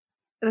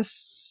 The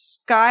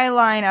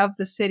skyline of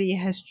the city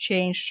has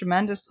changed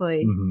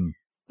tremendously. Mm-hmm.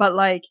 But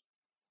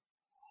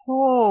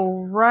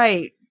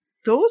right.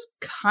 Those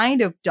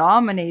kind of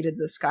dominated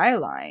the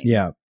skyline.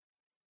 Yeah.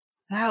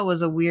 That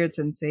was a weird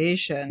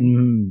sensation.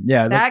 Mm-hmm.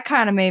 Yeah. That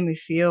kind of made me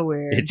feel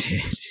weird. It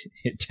did.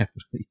 It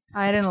definitely did.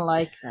 I didn't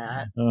like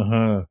that.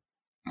 Uh-huh.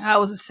 That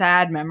was a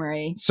sad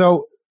memory.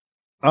 So,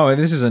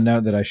 this is a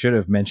note that I should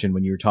have mentioned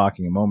when you were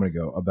talking a moment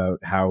ago about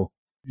how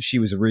she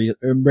was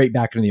right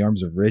back in the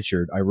arms of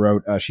Richard. I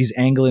wrote, she's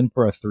angling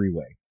for a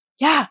three-way.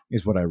 Yeah.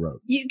 Is what I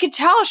wrote. You could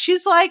tell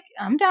she's like,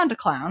 I'm down to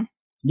clown.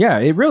 Yeah,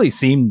 it really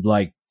seemed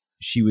like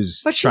she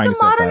was But she's a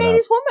modern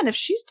 80s woman. If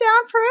she's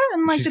down for it,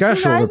 and she's the got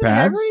two shoulder guys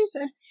pads.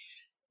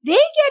 They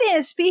get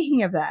in.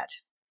 Speaking of that,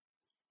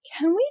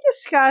 can we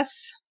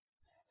discuss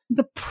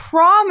the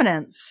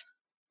prominence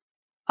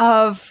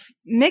of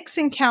mixed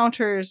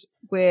encounters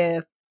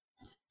with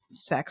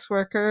sex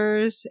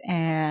workers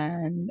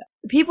and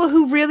people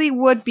who really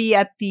would be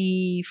at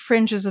the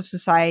fringes of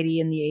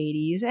society in the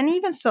 80s and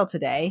even still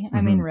today?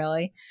 I mean,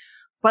 really.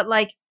 But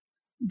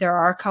there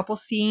are a couple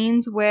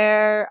scenes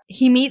where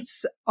he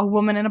meets a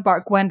woman in a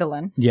bar,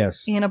 Gwendolyn.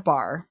 Yes. In a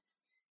bar.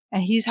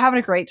 And he's having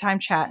a great time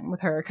chatting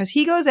with her because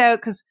he goes out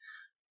because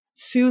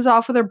Sue's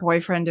off with her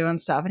boyfriend doing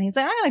stuff. And he's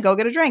like, I'm going to go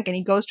get a drink. And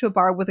he goes to a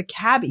bar with a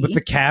cabbie. With the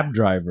cab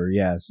driver,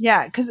 yes.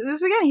 Yeah, because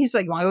he's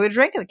like, want to go get a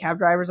drink? And the cab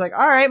driver's like,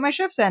 all right, my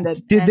shift's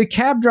ended. Did the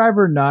cab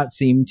driver not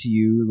seem to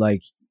you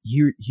like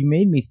he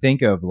made me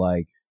think of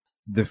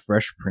the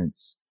Fresh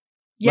Prince?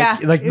 Yeah,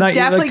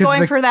 definitely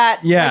going for that.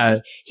 Yeah.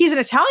 He's an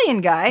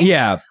Italian guy.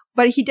 Yeah.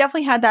 But he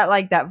definitely had that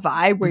that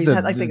vibe where he's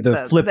had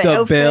the flipped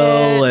up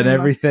bill and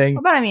everything.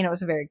 But I mean, it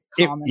was a very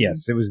common it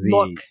was the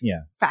look,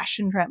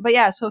 fashion trend. But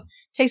yeah, so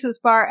takes to this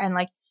bar and he's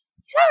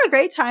having a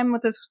great time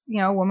with this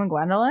woman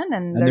Gwendolyn,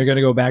 and they're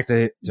gonna go back to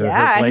her place.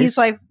 And he's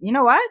like, you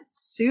know what,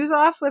 Sue's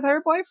off with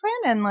her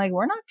boyfriend, and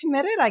we're not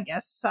committed. I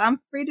guess I'm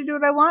free to do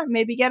what I want.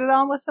 Maybe get it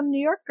on with some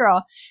New York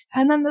girl.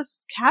 And then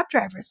this cab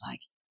driver's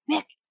like,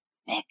 Mick,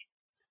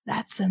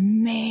 that's a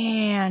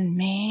man.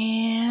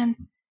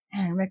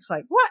 And Mick's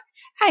like, what?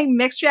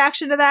 Mick's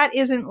reaction to that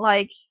isn't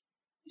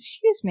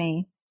excuse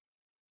me,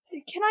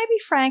 can I be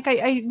frank?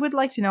 I would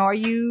like to know, are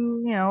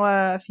you,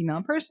 a female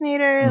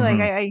impersonator?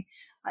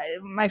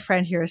 Mm-hmm. My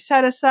friend here has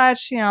said as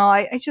such,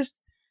 I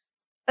just,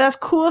 that's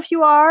cool if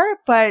you are,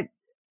 but,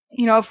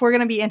 if we're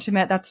going to be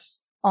intimate,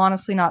 that's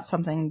honestly not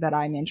something that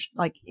I'm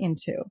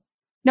into.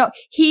 No,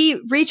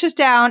 he reaches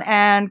down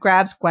and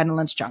grabs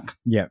Gwendolyn's junk.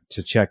 Yeah,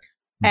 to check.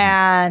 Mm-hmm.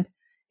 And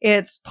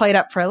it's played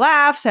up for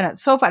laughs, and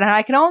it's so fun. And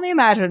I can only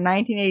imagine in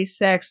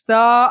 1986,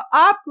 the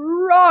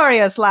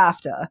uproarious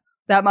laughter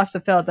that must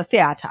have filled the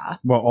theater.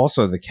 Well,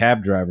 also the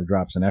cab driver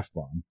drops an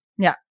F-bomb.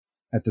 Yeah.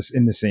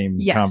 In the same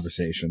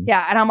conversation.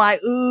 Yeah, and I'm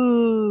like,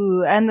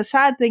 ooh. And the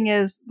sad thing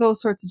is, those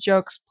sorts of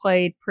jokes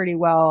played pretty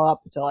well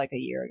up until a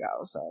year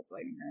ago. So it's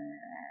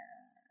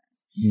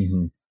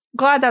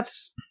glad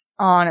that's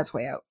on its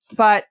way out.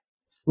 But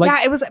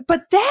it was.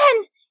 But then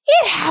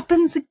it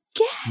happens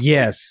again.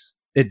 Yes.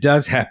 It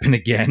does happen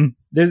again.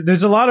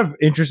 There's a lot of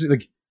interesting.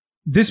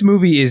 This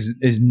movie is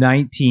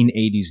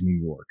 1980s New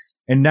York,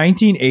 and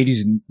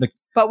 1980s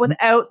but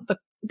without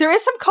there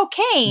is some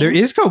cocaine. There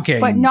is cocaine,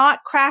 but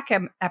not crack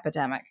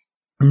epidemic.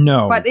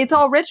 No, but it's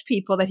all rich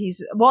people that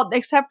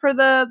except for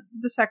the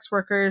sex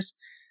workers.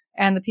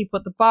 And the people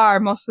at the bar,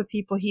 most of the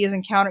people he is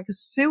encountering, because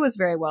Sue is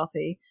very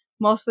wealthy,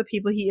 most of the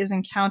people he is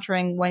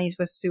encountering when he's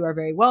with Sue are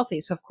very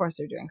wealthy. So, of course,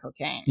 they're doing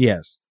cocaine.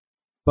 Yes.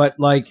 But,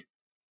 like,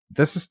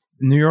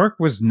 New York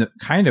was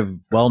kind of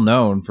well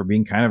known for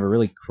being kind of a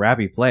really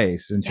crappy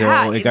place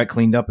until it got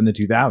cleaned up in the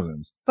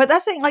 2000s. But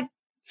that's the thing, like,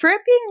 for it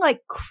being,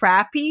 like,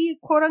 crappy,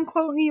 quote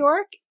unquote, New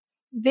York,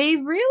 they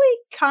really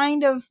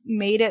kind of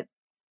made it,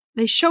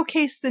 they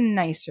showcased the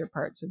nicer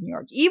parts of New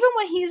York. Even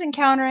when he's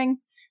encountering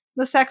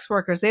the sex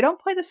workers, they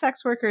don't play the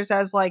sex workers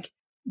as, like,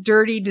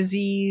 dirty,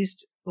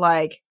 diseased,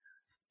 like,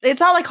 it's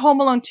not like Home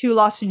Alone 2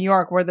 Lost in New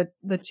York where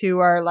the two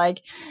are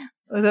like,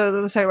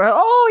 the side where,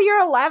 oh,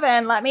 you're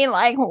 11. Let me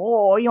like,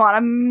 oh, you want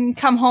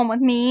to come home with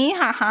me?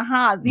 Ha ha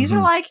ha. These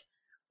are like,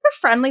 they're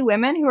friendly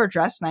women who are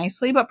dressed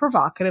nicely, but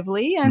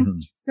provocatively.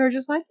 And they're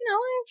just like, you know,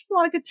 if you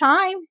want a good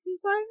time.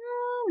 He's like,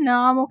 oh, no,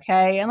 I'm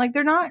okay. And like,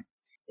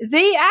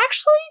 they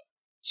actually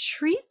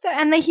treat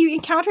and he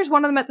encounters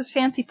one of them at this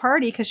fancy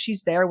party because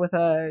she's there with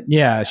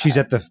she's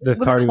at the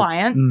party. A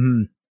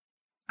client.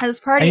 At this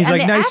party. And he's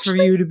like, nice for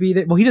you to be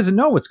there. Well, he doesn't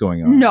know what's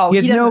going on. No, he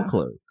has no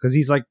clue. Because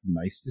he's like,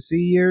 nice to see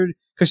you.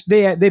 Because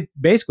they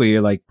basically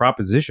like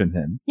proposition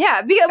him.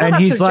 Yeah, because and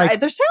that's he's like,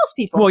 they're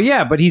salespeople. Well,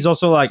 yeah, but he's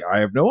also like, I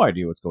have no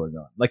idea what's going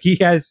on. Like he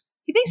thinks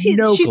she's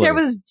clue. There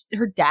with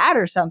her dad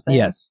or something.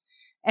 Yes.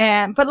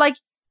 But like,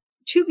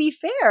 to be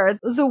fair,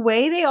 the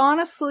way they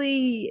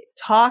honestly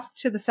talk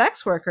to the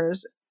sex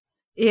workers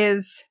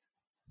is,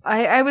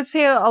 I would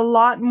say, a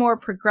lot more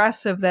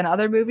progressive than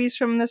other movies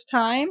from this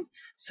time.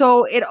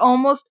 So it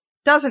almost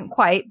doesn't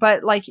quite,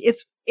 but like,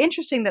 it's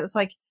interesting that it's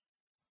like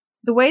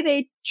the way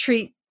they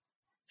treat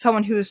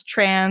someone who's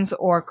trans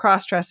or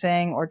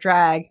cross-dressing or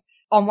drag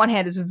on one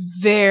hand is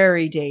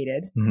very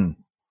dated,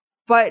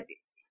 but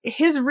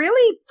his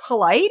really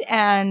polite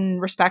and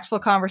respectful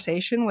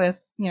conversation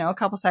with, you know, a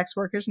couple sex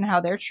workers and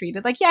how they're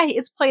treated. Like, yeah,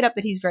 it's played up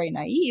that he's very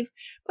naive,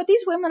 but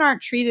these women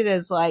aren't treated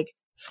as like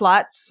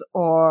sluts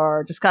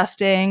or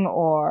disgusting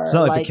or it's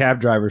not like the cab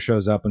driver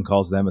shows up and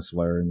calls them a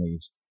slur and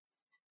leaves.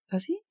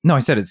 Does he? No,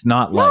 I said it's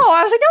not like. No,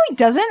 I was like, no, he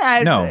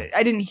doesn't. No.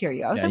 I didn't hear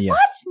you. I was like, what?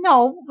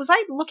 No. Was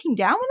I looking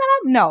down when that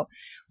happened? No.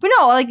 But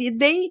no, like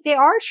they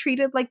are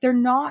treated like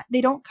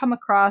they don't come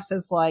across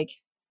as like,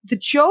 the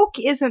joke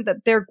isn't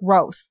that they're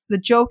gross. The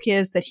joke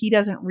is that he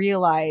doesn't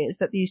realize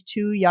that these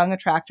two young,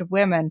 attractive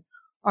women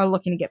are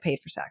looking to get paid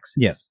for sex.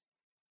 Yes.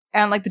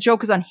 And like the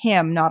joke is on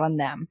him, not on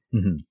them.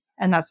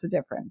 And that's the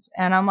difference.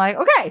 And I'm like,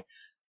 okay,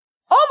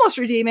 almost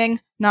redeeming,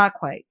 not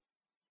quite.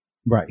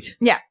 Right.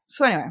 Yeah.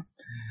 So anyway.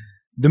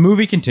 The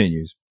movie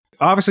continues.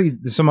 Obviously,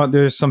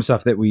 there's some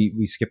stuff that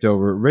we skipped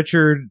over.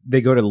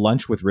 They go to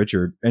lunch with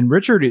Richard, and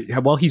Richard,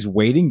 while he's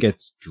waiting,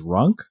 gets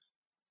drunk,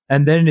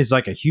 and then is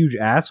like a huge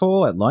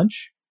asshole at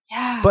lunch.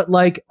 Yeah. But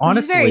like,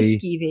 honestly,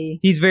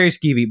 he's very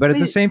skeevy. But at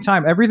the same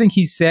time, everything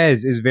he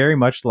says is very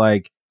much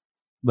like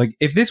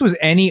if this was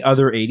any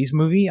other 80s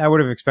movie, I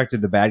would have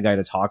expected the bad guy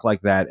to talk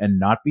like that and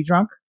not be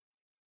drunk.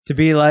 To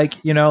be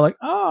like, you know, like,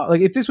 oh,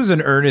 like if this was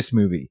an earnest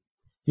movie.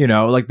 You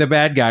know, like the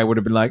bad guy would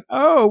have been like,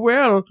 oh,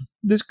 well,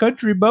 this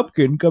country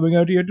bumpkin coming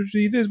out here to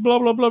see this, blah,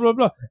 blah, blah, blah,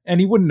 blah.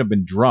 And he wouldn't have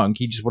been drunk.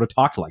 He just would have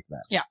talked like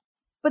that. Yeah.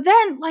 But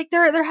then, like,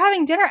 they're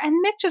having dinner and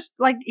Mick just,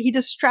 like, he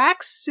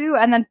distracts Sue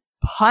and then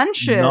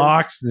punches.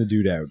 Knocks the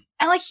dude out.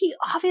 And, like, he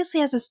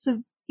obviously has a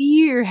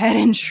severe head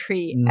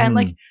injury. And,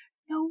 like,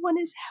 no one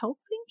is helping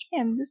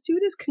him. This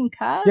dude is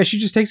concussed. Yeah, she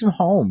just takes him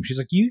home. She's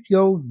like, you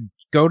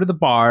go to the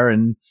bar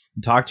and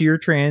talk to your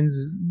trans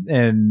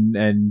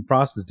and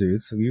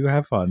prostitutes. So you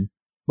have fun.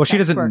 Well, she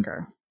doesn't.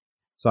 Worker.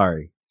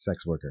 Sorry,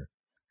 sex worker.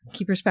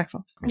 Keep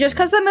respectful. Just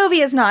because the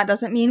movie is not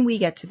doesn't mean we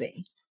get to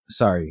be.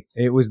 Sorry,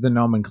 it was the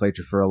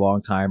nomenclature for a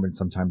long time, and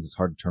sometimes it's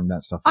hard to turn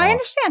that stuff off. I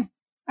understand.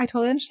 I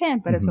totally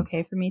understand, but it's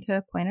okay for me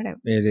to point it out.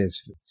 It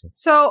is.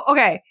 So,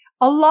 okay.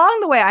 Along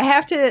the way, I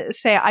have to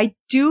say, I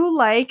do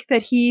like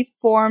that he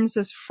forms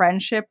this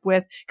friendship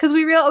with, because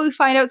we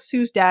find out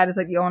Sue's dad is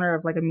like the owner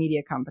of like a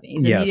media company.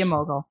 He's a media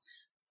mogul.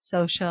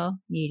 Social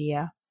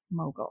media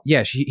mogul.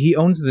 Yeah, he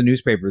owns the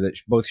newspaper that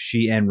both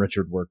she and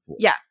Richard work for.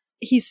 Yeah,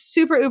 he's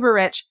super uber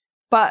rich.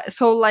 But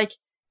so like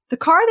the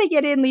car they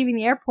get in leaving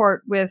the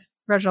airport with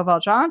Reginald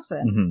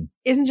VelJohnson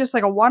isn't just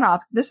like a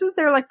one-off. This is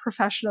their like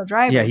professional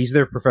driver. Yeah, he's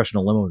their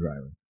professional limo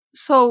driver.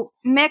 So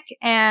Mick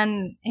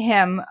and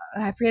him,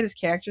 I forget his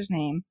character's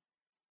name,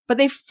 but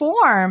they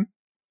form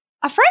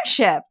a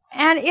friendship.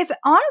 And it's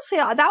honestly,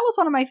 that was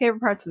one of my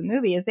favorite parts of the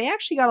movie is they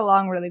actually got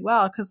along really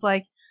well because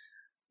like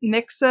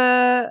Mick's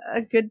a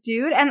good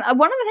dude. And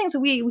one of the things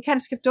that we kind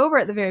of skipped over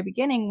at the very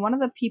beginning, one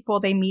of the people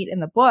they meet in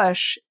the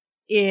bush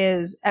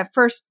is at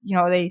first, you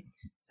know, it's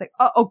like,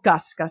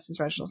 Gus is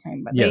Reginald's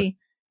name, but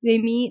they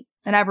meet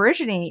an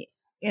Aborigine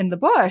in the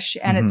bush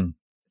and it's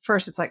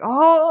first it's like,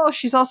 oh,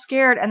 she's all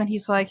scared. And then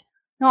he's like,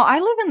 no, I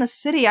live in the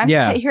city. I'm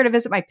just here to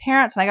visit my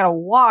parents and I got to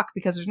walk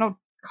because there's no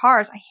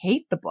cars. I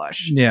hate the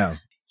bush. Yeah.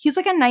 He's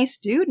like a nice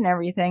dude and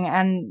everything.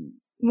 And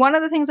one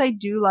of the things I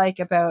do like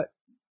about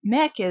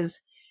Mick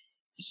is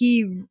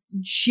he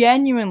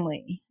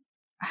genuinely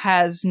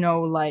has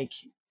no like,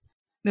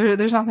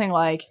 there's nothing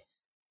like,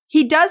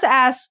 He does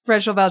ask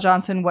Reginald Val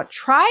Johnson what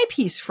tribe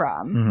he's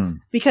from, Mhm.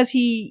 because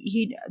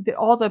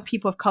all the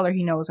people of color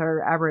he knows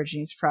are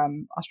Aborigines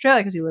from Australia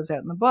because he lives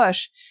out in the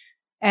bush.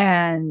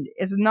 And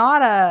it's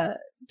not a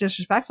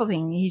disrespectful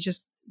thing.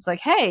 It's like,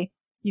 hey,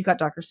 you got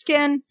darker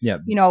skin. Yeah.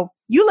 You know,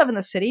 you live in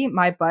the city.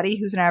 My buddy,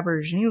 who's an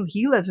Aborigine,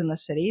 he lives in the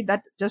city.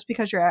 That just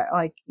because you're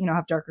like, you know,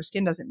 have darker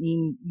skin doesn't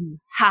mean you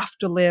have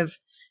to live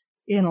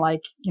in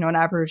like, you know, an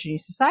Aborigine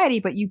society,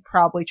 but you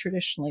probably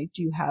traditionally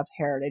do have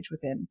heritage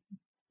within,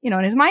 you know,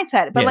 in his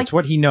mindset. But yeah, like, it's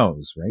what he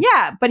knows, right?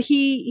 yeah, but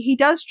he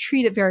does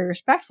treat it very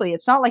respectfully.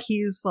 It's not like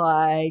he's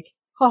like,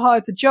 haha,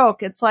 it's a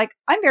joke. It's like,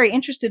 I'm very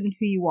interested in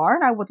who you are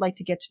and I would like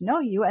to get to know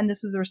you. And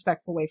this is a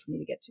respectful way for me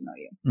to get to know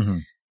you. Mm-hmm.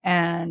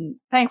 And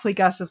thankfully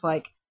Gus is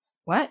like,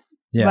 what?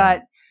 Yeah.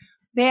 But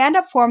they end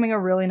up forming a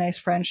really nice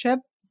friendship,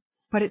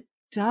 but it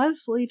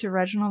does lead to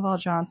Reginald Val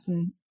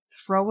Johnson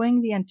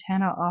throwing the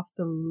antenna off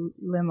the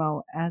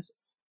limo as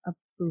a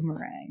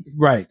boomerang.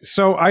 Right.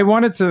 So I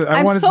wanted to.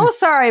 I'm so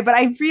sorry, but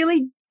I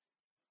really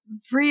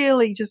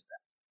just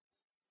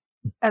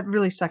that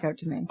really stuck out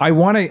to me. I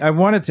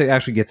wanted to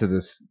actually get to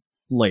this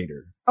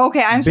later.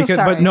 Okay, I'm so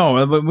sorry.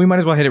 But we might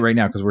as well hit it right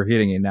now because we're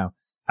hitting it now.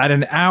 At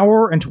an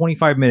hour and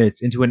 25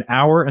 minutes into an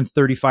hour and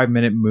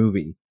 35-minute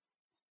movie,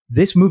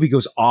 this movie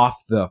goes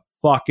off the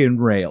fucking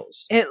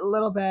rails. A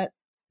little bit.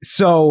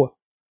 So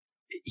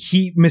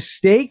he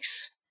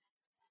mistakes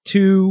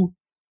two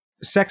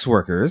sex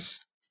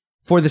workers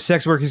for the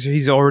sex workers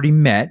he's already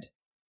met.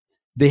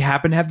 They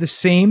happen to have the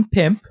same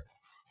pimp.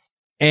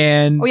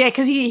 And oh yeah,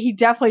 because he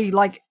definitely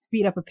like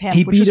beat up a pimp,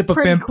 he which beat is up a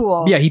pretty pimp.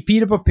 cool. Yeah, he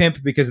beat up a pimp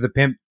because the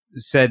pimp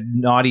said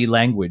naughty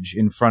language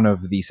in front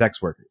of the sex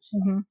workers.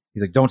 Mm-hmm.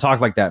 He's like, don't talk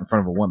like that in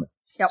front of a woman.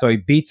 Yep. So he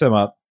beats him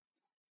up.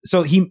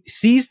 So he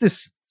sees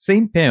this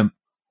same pimp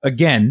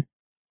again.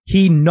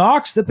 He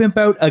knocks the pimp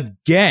out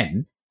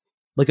again,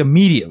 like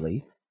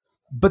immediately.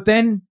 But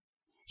then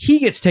he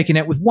gets taken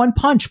out with one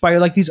punch by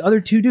like these other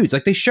two dudes.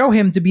 Like they show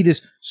him to be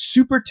this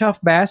super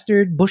tough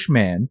bastard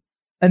bushman.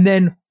 And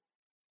then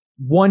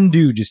one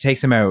dude just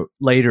takes him out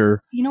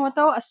later. You know what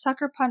though? A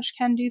sucker punch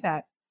can do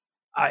that.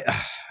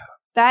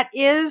 That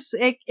is,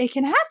 it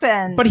can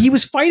happen. But he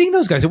was fighting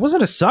those guys. It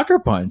wasn't a sucker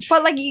punch.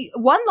 But like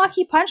one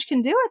lucky punch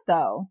can do it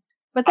though.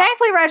 But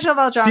thankfully Reginald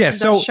Val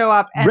Johnson does show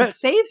up and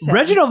saves him.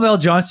 Reginald Val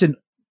Johnson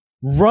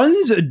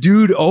runs a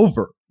dude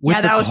over with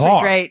the car. Yeah, that was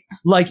pretty great.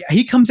 Like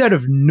he comes out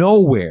of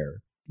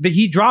nowhere.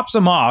 He drops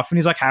him off and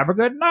he's like, have a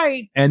good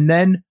night. And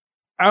then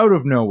out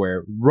of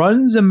nowhere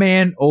runs a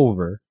man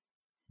over,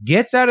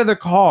 gets out of the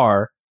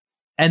car,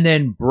 and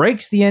then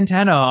breaks the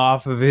antenna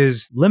off of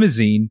his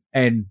limousine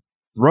and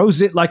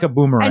throws it like a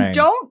boomerang. And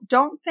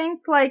don't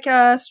think like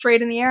a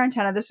straight in the air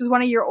antenna. This is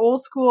one of your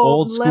old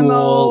school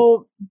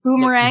limo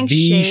boomerang like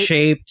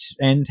V-shaped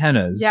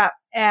antennas. Yeah,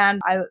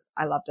 and I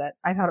loved it.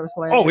 I thought it was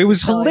hilarious. Oh, it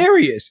was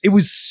hilarious. It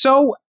was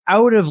so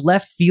out of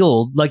left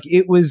field. Like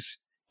it was,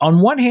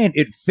 on one hand,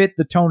 it fit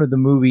the tone of the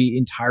movie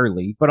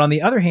entirely, but on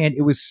the other hand,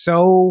 it was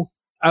so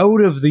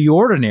out of the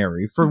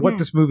ordinary for what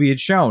this movie had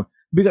shown.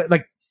 Because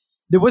like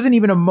there wasn't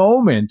even a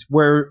moment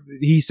where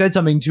he said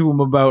something to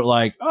him about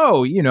like,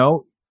 oh, you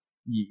know,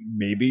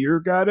 maybe you're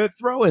good at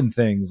throwing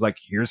things. Like,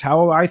 here's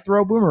how I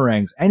throw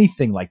boomerangs.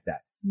 Anything like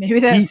that. Maybe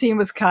that scene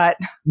was cut.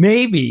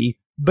 Maybe,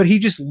 but he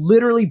just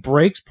literally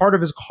breaks part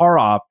of his car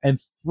off and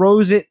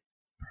throws it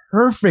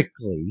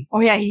perfectly. Oh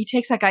yeah, he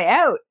takes that guy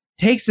out.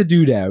 Takes the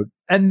dude out.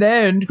 And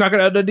then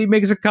Crocodile Dundee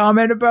makes a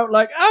comment about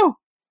like, oh,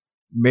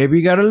 maybe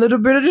you got a little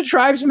bit of the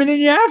tribesman in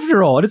you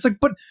after all. And it's like,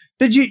 but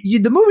did you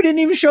the movie didn't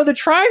even show the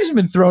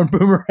tribesmen throwing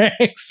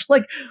boomerangs.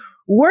 Like,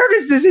 where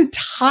does this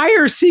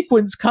entire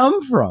sequence come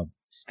from?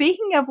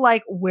 Speaking of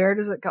like, where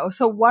does it go?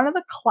 So one of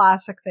the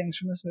classic things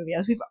from this movie,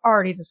 as we've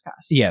already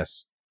discussed,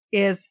 yes,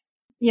 is,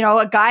 you know,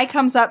 a guy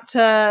comes up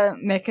to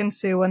Mick and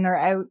Sue when they're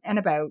out and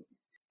about,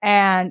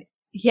 and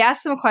he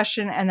asks them a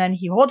question, and then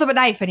he holds up a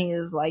knife, and he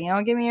is like, you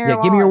know, give me your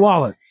wallet. Give me your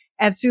wallet.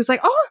 And Sue's like,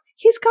 oh,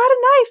 he's got a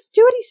knife.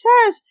 Do what he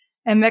says.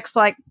 And Mick's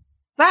like,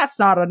 that's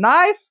not a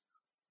knife.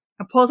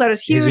 And pulls out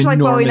his huge like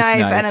Bowie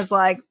knife and is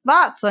like,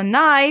 that's a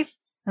knife.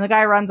 And the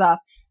guy runs off.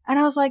 And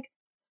I was like,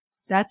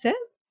 that's it?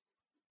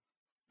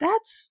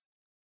 That's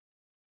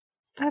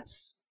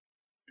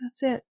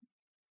it.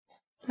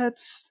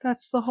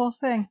 That's the whole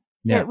thing.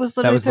 Yeah, it was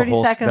literally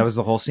 30 seconds. That was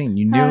the whole scene.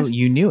 You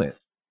knew it.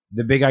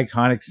 The big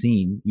iconic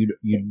scene.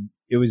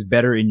 It was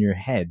better in your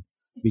head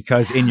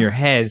because in your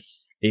head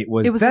it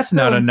was that's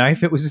not a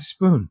knife. It was a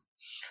spoon.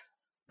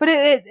 But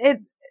it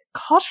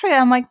culturally,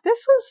 I'm like,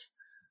 this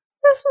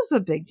was a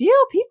big deal.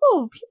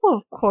 People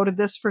have quoted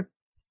this for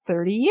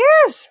 30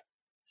 years.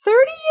 30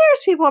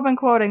 years people have been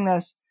quoting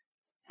this.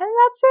 And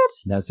that's it.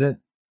 That's it.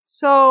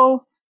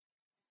 So,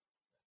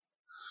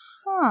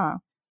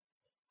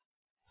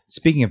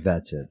 Speaking of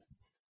that's it,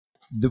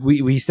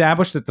 we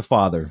established that the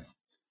father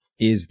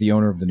is the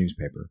owner of the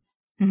newspaper.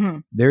 Mm-hmm.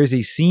 There is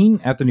a scene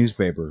at the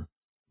newspaper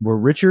where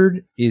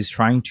Richard is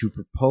trying to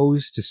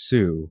propose to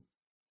Sue,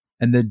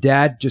 and the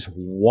dad just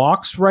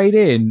walks right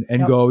in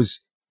and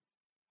goes,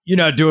 you're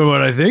not doing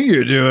what I think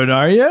you're doing,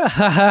 are you?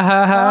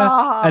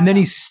 And then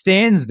he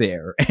stands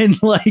there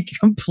and like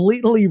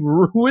completely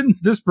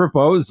ruins this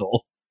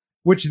proposal,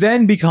 which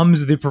then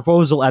becomes the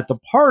proposal at the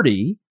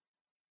party,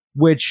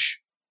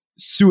 which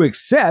Sue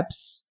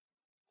accepts,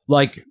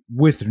 like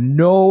with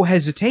no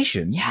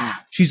hesitation. Yeah.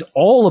 She's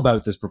all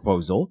about this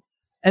proposal.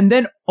 And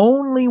then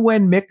only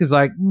when Mick is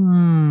like,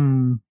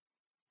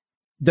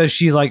 does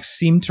she like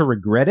seem to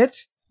regret it?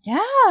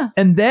 Yeah.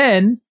 And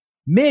then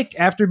Mick,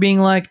 after being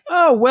like,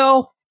 oh,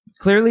 well,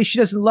 clearly she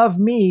doesn't love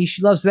me.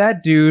 She loves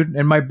that dude.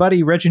 And my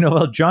buddy Reginald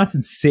L.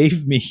 Johnson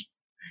saved me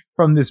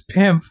from this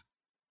pimp.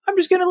 I'm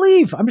just going to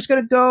leave. I'm just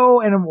going to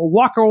go and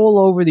walk all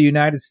over the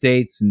United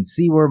States and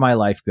see where my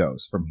life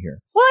goes from here.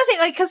 Well, I say,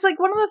 like, because like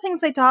one of the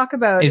things they talk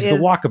about is the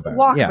walkabout.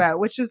 Walkabout,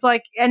 which is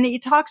like, and he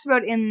talks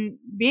about in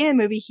being in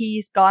the movie,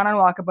 he's gone on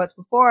walkabouts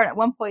before. And at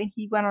one point,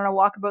 he went on a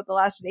walkabout that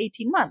lasted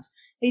 18 months.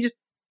 He just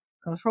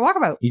goes for a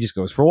walkabout. He just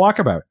goes for a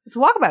walkabout. It's a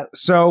walkabout.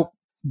 So,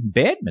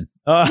 Badman.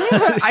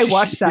 I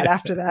watched that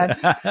after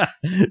that.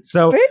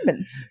 So,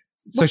 Badman.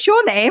 What's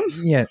your name?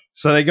 Yeah.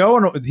 So he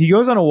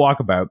goes on a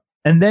walkabout.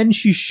 And then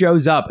she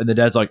shows up and the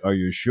dad's like, are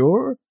you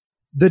sure?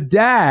 The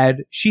dad,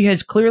 she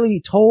has clearly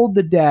told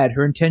the dad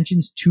her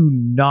intentions to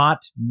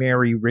not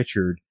marry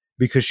Richard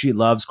because she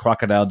loves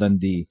Crocodile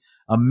Dundee,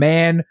 a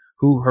man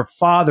who her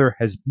father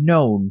has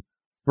known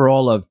for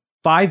all of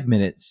 5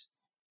 minutes.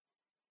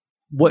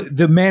 What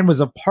the man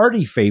was a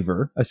party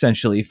favor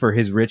essentially for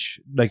his rich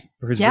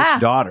rich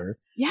daughter.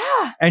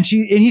 Yeah. And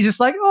he's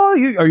just like,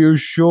 oh, are you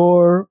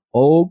sure?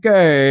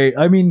 Okay.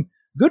 I mean,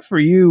 good for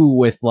you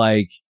with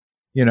like,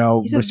 you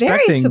know, he's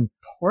respecting, very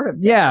supportive.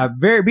 Yeah,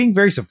 being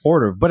very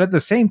supportive. But at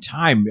the same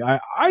time,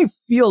 I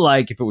feel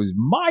like if it was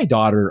my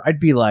daughter, I'd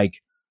be like,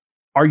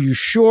 are you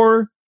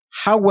sure?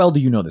 How well do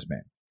you know this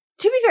man?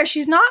 To be fair,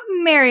 she's not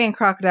marrying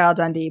Crocodile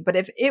Dundee, but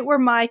if it were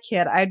my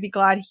kid, I'd be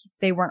glad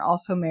they weren't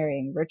also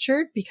marrying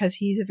Richard because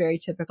he's a very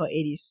typical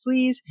 80s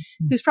sleaze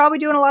who's probably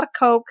doing a lot of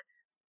coke,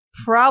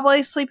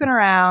 probably sleeping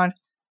around.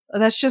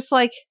 That's just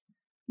like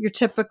your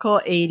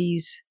typical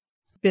 80s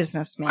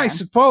businessman. I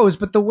suppose,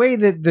 but the way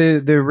that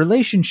the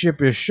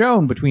relationship is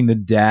shown between the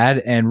dad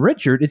and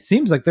Richard, it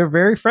seems like they're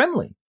very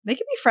friendly. They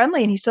can be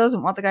friendly, and he still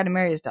doesn't want the guy to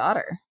marry his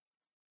daughter.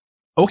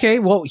 Okay,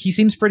 well, he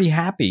seems pretty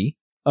happy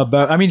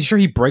about. I mean, sure,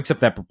 he breaks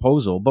up that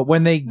proposal, but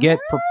when they get,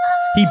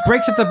 he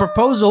breaks up the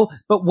proposal.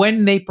 But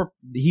when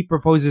he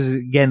proposes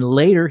again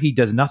later, he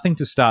does nothing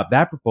to stop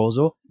that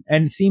proposal,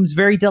 and seems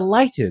very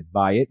delighted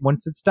by it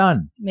once it's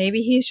done. Maybe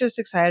he's just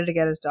excited to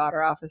get his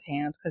daughter off his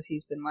hands because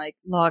he's been like,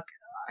 look,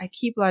 I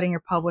keep letting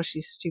her publish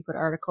these stupid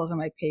articles in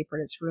my paper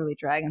and it's really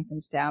dragging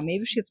things down.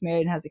 Maybe if she gets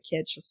married and has a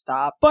kid, she'll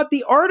stop. But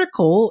the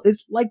article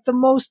is like the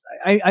most,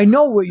 I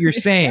know what you're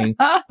saying,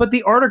 but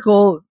the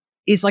article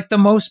is like the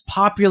most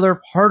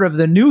popular part of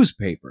the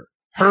newspaper.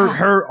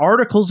 Her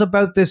articles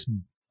about this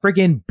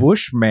friggin'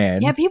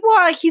 Bushman. Yeah, people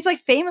are like, he's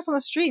like famous on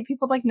the street.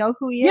 People like know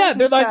who he is. Yeah,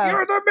 they're like,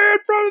 you're the man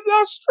from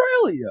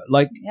Australia.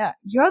 Like, yeah,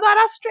 you're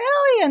that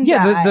Australian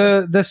guy.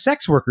 Yeah, the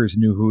sex workers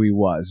knew who he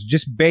was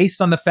just based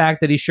on the fact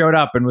that he showed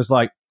up and was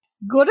like,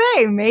 good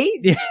day,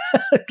 mate. Yeah,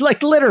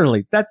 like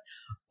literally, that's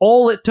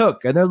all it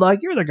took. And they're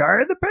like, you're the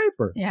guy in the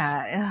paper.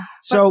 Yeah.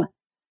 So,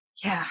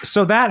 yeah.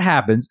 So that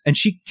happens, and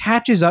she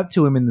catches up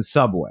to him in the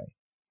subway.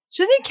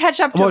 She didn't catch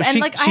up to him.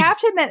 And I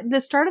have to admit,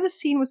 the start of the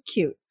scene was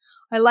cute.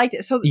 I liked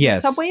it. So the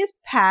subway is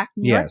packed,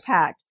 New York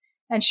packed,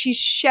 and she's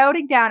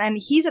shouting down, and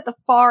he's at the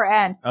far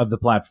end of the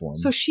platform.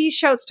 So she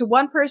shouts to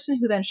one person,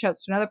 who then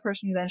shouts to another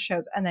person, who then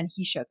shouts, and then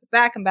he shouts it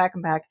back and back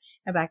and back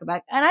and back and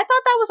back. And I thought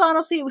that was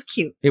honestly, it was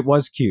cute. It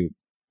was cute.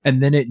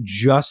 And then it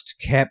just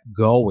kept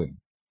going.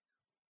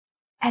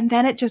 And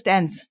then it just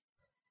ends.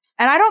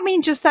 And I don't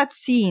mean just that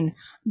scene,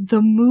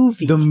 the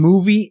movie. The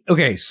movie.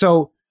 Okay,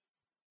 so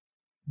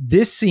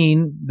this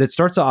scene that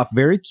starts off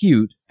very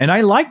cute, and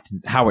I liked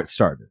how it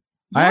started.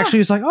 Yeah. I actually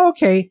was like, oh,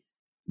 okay.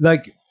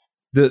 Like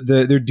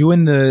they're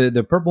doing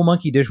the Purple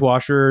Monkey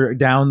dishwasher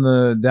down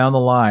the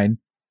line,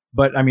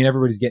 but I mean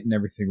everybody's getting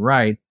everything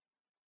right.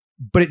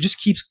 But it just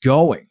keeps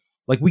going.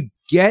 Like we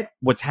get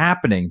what's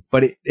happening,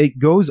 but it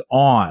goes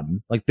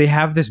on. Like they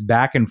have this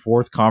back and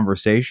forth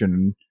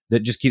conversation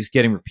that just keeps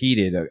getting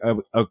repeated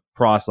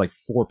across like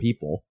 4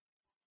 people.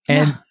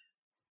 And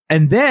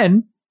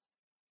then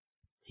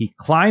he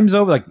climbs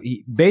over, like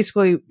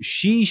basically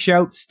she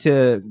shouts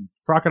to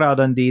Crocodile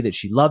Dundee that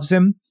she loves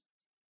him.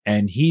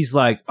 And he's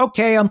like,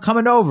 okay, I'm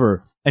coming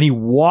over. And he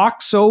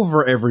walks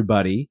over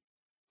everybody.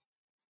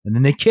 And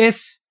then they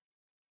kiss.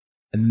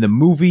 And then the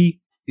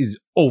movie is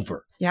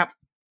over. Yep.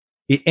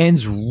 It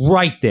ends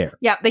right there.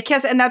 Yeah, they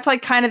kiss, and that's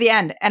like kind of the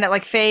end. And it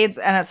like fades,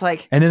 and it's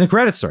like... And then the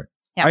credits start.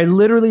 Yep. I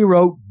literally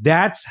wrote,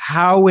 that's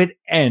how it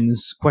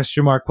ends,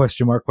 question mark,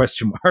 question mark,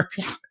 question mark.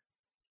 Yeah.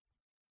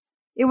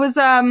 It was,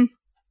 something.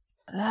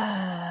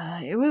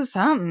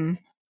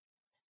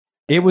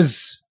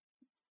 Is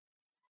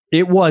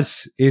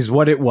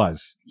what it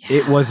was. Yeah.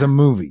 It was a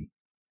movie.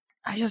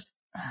 I just...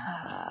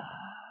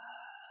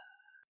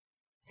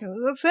 it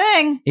was a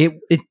thing.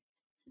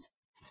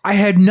 I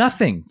had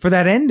nothing for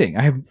that ending.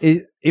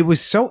 It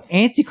was so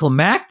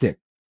anticlimactic.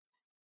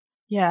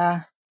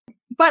 Yeah.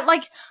 But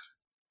like,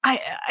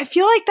 I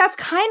feel like that's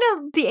kind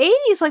of the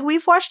 80s. Like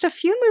we've watched a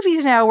few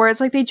movies now where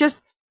it's like they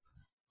just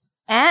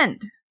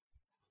end.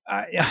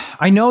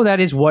 I know that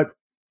is what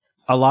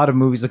a lot of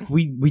movies, like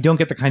we don't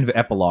get the kind of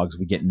epilogues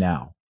we get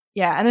now.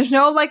 Yeah, and there's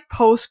no like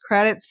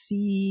post-credit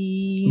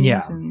scenes.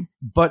 Yeah.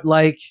 But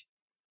like,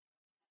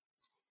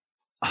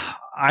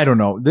 I don't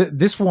know.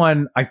 This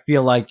one, I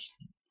feel like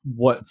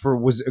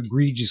was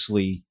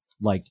egregiously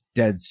like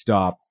dead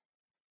stop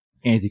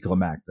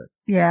anticlimactic.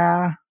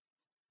 Yeah.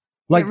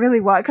 Like, it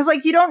really was. Because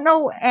like you don't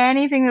know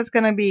anything that's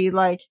going to be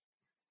like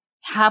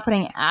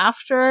happening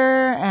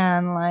after,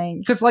 and like,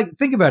 because like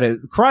think about it,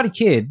 Karate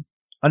Kid,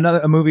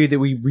 a movie that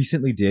we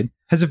recently did,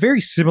 has a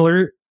very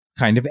similar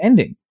kind of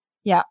ending.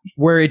 Yeah,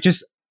 where it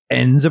just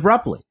ends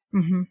abruptly.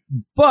 Mm-hmm.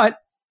 But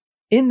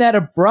in that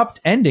abrupt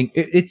ending,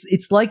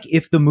 it's like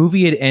if the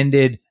movie had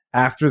ended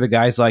after the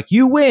guy's like,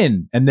 "You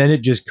win," and then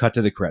it just cut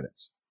to the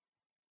credits.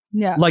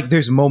 Yeah, like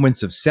there's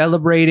moments of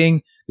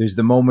celebrating. There's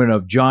the moment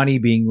of Johnny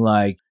being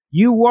like,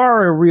 "You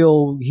are a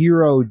real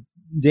hero,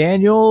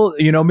 Daniel."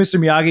 You know, Mr.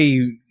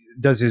 Miyagi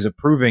does his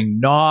approving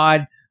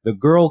nod. The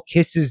girl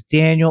kisses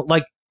Daniel.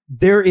 Like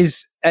there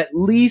is at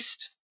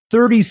least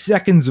 30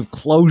 seconds of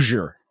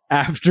closure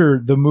after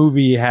the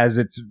movie has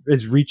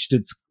reached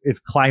its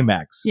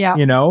climax. Yeah.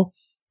 You know?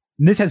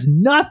 And this has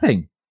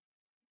nothing.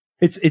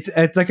 It's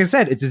like I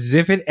said, it's as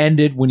if it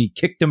ended when he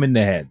kicked him in the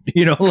head.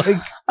 You know,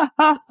 like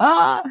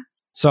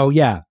so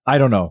yeah, I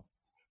don't know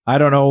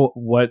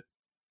what.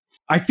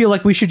 I feel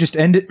like we should just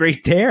end it right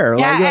there.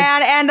 Yeah,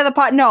 and end of the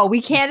pod. No, we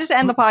can't just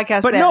end the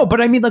podcast. But there. no, but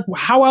I mean, like,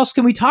 how else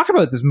can we talk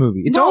about this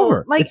movie? It's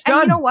over. Like, it's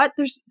done. And you know what?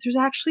 There's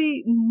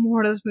actually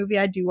more to this movie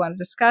I do want to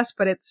discuss,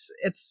 but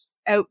it's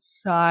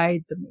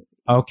outside the movie.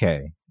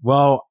 Okay,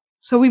 well,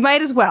 so we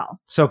might as well.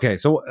 So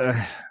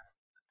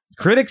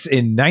critics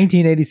in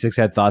 1986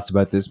 had thoughts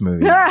about this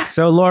movie.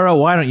 So Laura,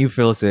 why don't you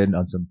fill us in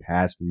on some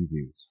past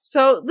reviews?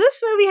 So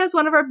this movie has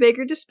one of our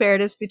bigger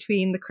disparities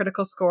between the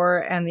critical score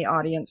and the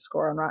audience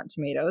score on Rotten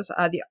Tomatoes.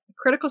 The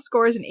critical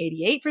score is an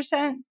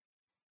 88%.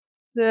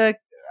 The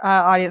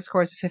audience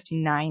score is a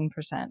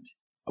 59%.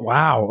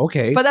 Wow.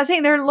 Okay. But that's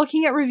saying they're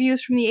looking at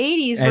reviews from the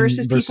 80s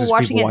versus people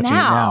watching it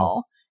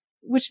now,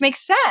 which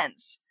makes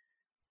sense.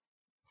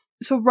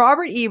 So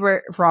Roger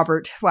Ebert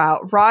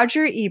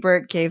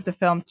gave the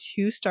film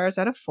 2 stars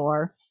out of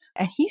 4,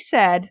 and he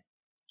said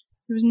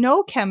there was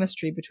no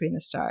chemistry between the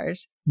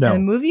stars. No. And the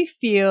movie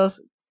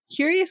feels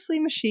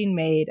curiously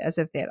machine-made, as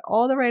if they had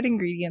all the right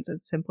ingredients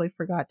and simply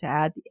forgot to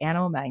add the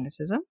animal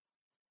magnetism.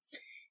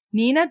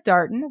 Nina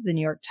Darton of the New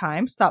York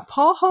Times thought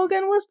Paul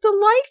Hogan was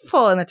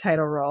delightful in the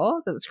title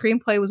role, that the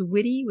screenplay was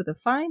witty with a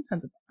fine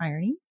sense of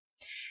irony.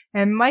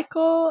 And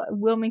Michael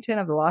Wilmington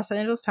of the Los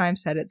Angeles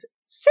Times said it's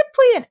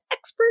simply an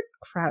expert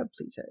crowd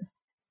pleaser.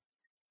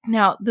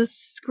 Now, the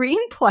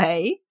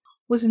screenplay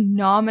was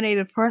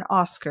nominated for an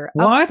Oscar,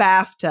 what? a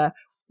BAFTA,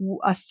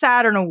 a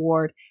Saturn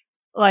Award,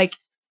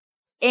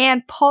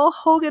 and Paul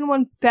Hogan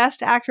won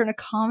Best Actor in a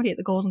Comedy at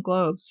the Golden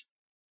Globes.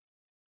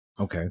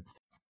 Okay,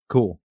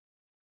 cool.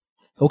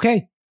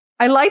 Okay.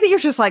 I like that you're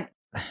just like,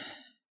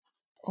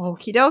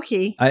 okie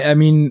dokie. I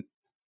mean,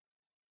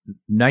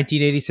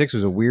 1986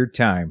 was a weird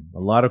time. A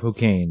lot of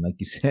cocaine, like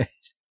you said.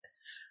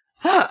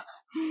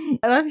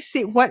 Let me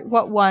see what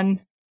won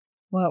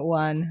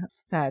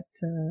that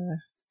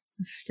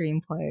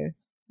screenplay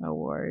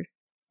award.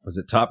 Was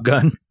it Top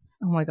Gun?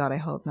 Oh my god, I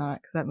hope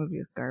not, because that movie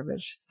is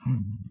garbage.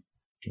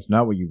 It's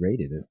not what you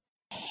rated it.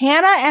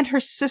 Hannah and Her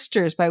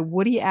Sisters by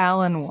Woody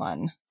Allen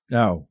won.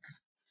 Oh.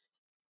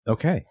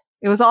 Okay.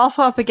 It was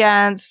also up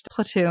against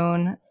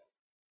Platoon,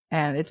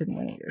 and it didn't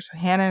win either. So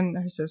Hannah and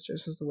Her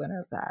Sisters was the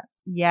winner of that.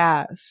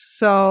 Yeah,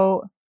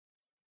 so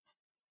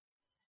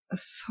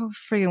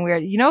freaking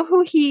weird. You know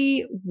who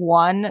he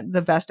won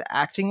the Best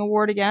Acting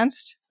Award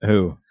against?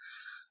 Who?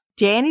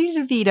 Danny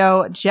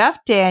DeVito,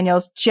 Jeff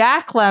Daniels,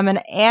 Jack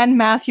Lemmon, and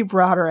Matthew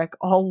Broderick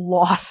all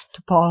lost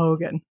to Paul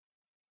Hogan.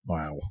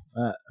 Wow.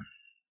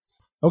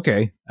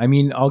 Okay. I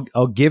mean,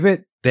 I'll give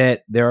it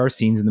that there are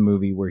scenes in the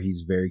movie where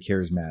he's very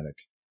charismatic,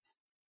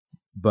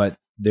 but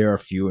there are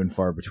few and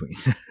far between.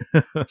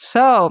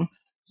 So,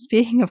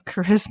 speaking of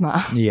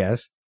charisma,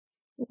 yes,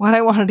 what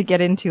I wanted to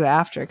get into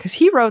after, because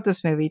he wrote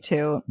this movie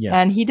too, yes.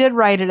 And he did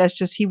write it as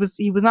just he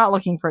was not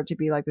looking for it to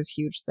be like this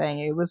huge thing.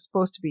 It was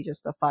supposed to be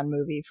just a fun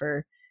movie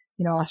for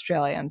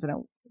Australians,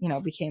 and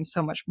it became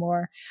so much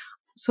more.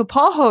 So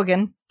Paul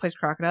Hogan plays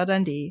Crocodile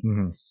Dundee.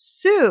 Mm-hmm.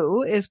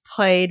 Sue is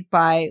played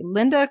by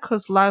Linda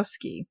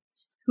Kozlowski,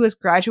 who has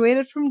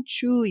graduated from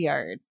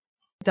Juilliard,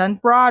 done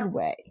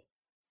Broadway.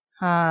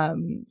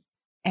 And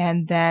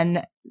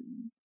then,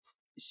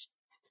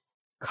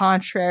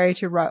 contrary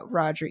to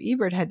Roger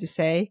Ebert had to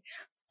say,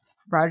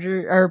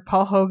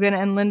 Paul Hogan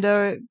and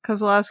Linda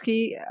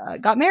Kozlowski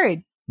got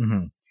married.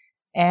 Mm-hmm.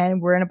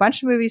 And were in a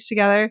bunch of movies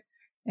together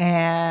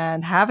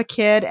and have a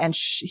kid. And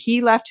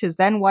he left his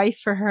then wife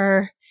for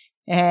her,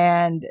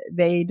 and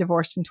they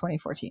divorced in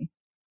 2014.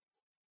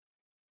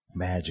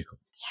 Magical.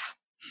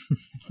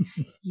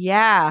 Yeah.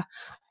 Yeah.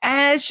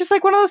 And it's just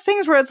like one of those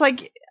things where it's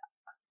like,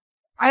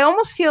 I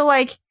almost feel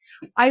like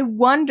I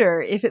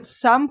wonder if at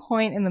some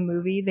point in the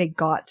movie they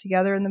got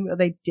together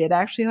they did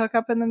actually hook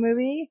up in the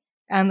movie,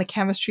 and the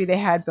chemistry they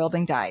had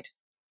building died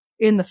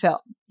in the film.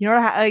 You know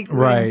what? Like,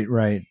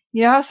 Right.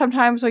 You know how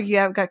sometimes like you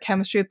have got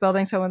chemistry with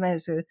building someone that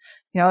is,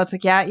 it's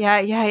like yeah,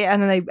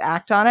 and then they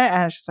act on it,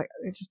 and it's just like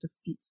it just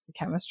defeats the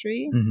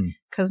chemistry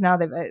because now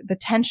the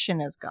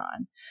tension is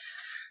gone.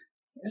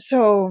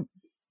 So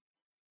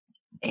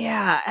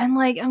yeah, and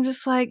like I'm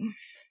just like,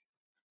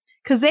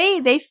 because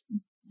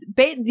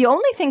the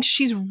only thing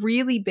she's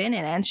really been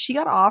in, and she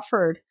got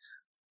offered,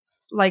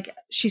 like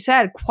she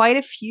said, quite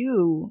a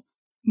few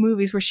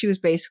movies where she was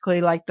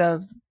basically like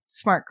the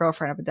smart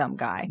girlfriend of a dumb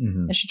guy,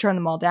 and she turned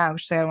them all down.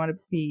 She said, "I want to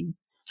be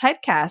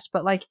typecast,"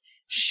 but like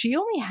she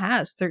only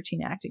has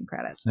 13 acting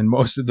credits, and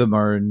most of them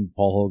are in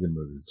Paul Hogan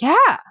movies.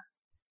 Yeah,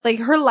 like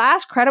her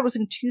last credit was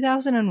in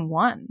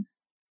 2001,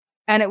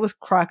 and it was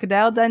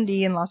Crocodile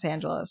Dundee in Los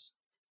Angeles.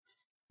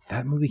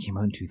 That movie came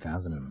out in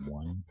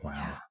 2001. Wow.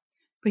 Yeah.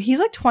 But he's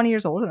like 20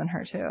 years older than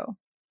her too.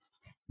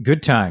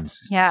 Good times.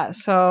 Yeah,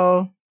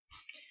 so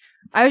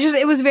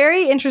it was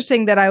very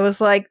interesting that I was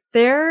like,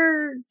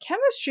 their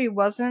chemistry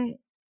wasn't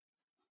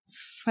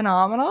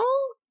phenomenal,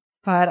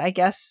 but I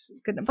guess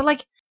good. But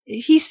like,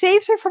 he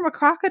saves her from a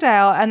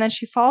crocodile and then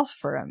she falls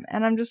for him.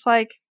 And I'm just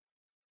like,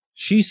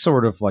 she's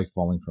sort of like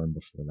falling for him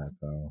before that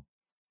though.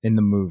 In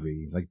the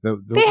movie. Like they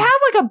have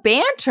like a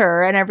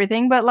banter and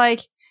everything, but like,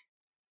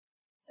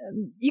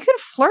 you can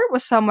flirt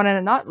with someone and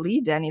it not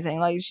lead to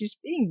anything. Like she's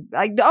being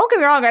like, don't get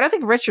me wrong, I don't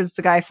think Richard's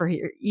the guy for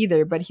here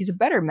either, but he's a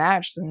better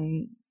match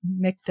than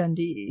Mick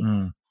Dundee.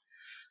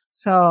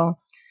 So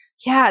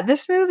yeah,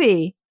 this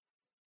movie,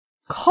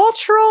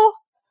 cultural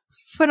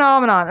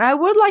phenomenon. And I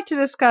would like to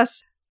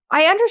discuss,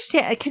 I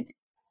understand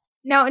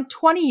now in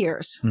 20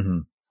 years,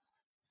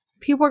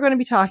 people are going to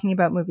be talking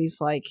about movies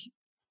like,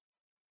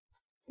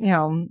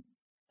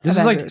 this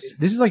Avengers.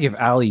 is like if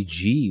Ali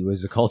G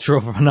was a cultural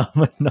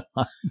phenomenon.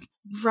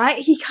 Right?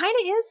 He kind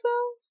of is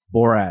though.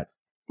 Borat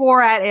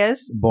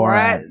is.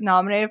 Borat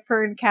nominated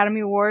for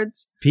Academy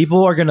Awards.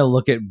 People are going to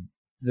look at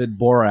the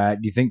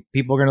Borat. Do you think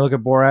people are going to look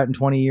at Borat in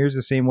 20 years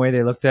the same way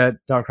they looked at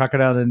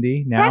Crocodile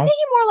Dundee now? But I'm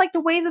thinking more like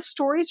the way the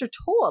stories are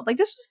told. Like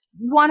this was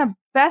one of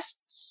best,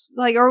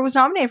 like, or was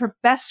nominated for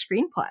best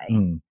screenplay.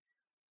 And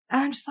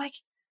I'm just like,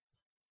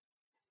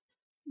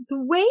 the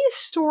way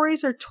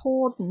stories are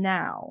told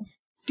now,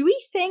 do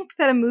we think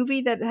that a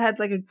movie that had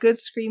like a good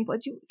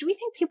screenplay, do we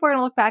think people are going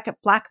to look back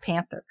at Black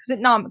Panther? Because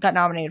it got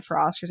nominated for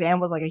Oscars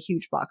and was like a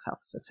huge box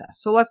office success.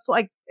 So let's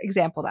like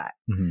example that.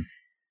 It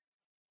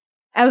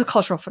was a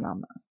cultural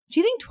phenomenon. Do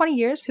you think 20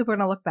 years people are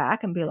going to look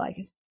back and be like,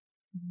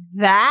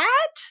 that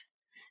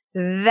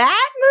movie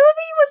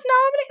was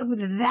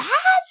nominated?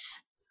 That?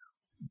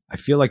 I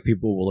feel like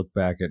people will look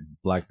back at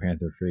Black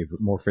Panther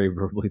more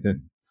favorably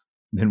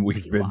than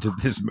we've been to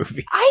this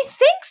movie. I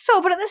think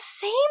so, but at the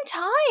same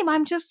time,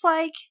 I'm just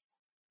like,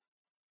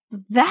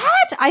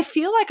 that? I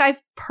feel like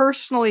I've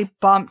personally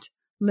bumped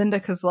Linda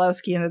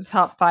Kozlowski in the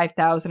top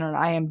 5,000 on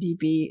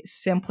IMDb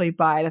simply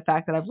by the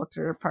fact that I've looked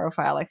at her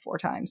profile like 4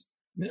 times.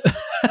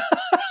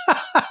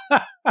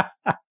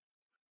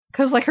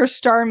 Because like her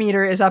star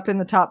meter is up in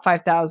the top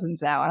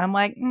 5,000s now, and I'm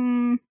like,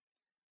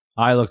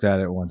 I looked at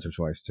it once or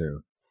twice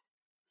too.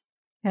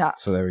 Yeah.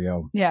 So there we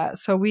go. Yeah.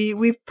 So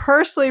we've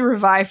personally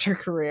revived her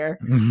career.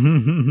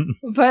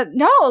 But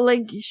no,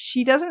 like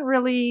she doesn't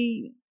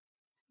really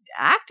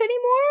act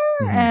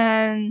anymore.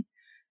 And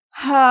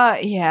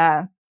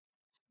yeah.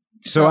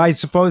 So I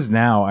suppose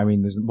now, I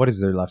mean, what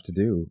is there left to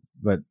do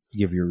but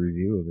give you a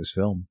review of this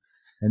film?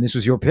 And this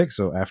was your pick,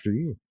 so after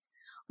you.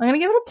 I'm going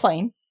to give it a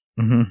plain.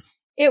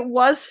 It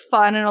was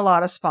fun in a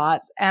lot of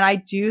spots, and I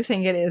do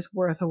think it is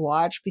worth a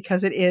watch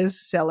because it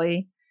is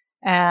silly,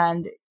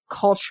 and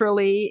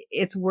culturally,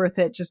 it's worth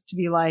it just to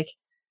be like,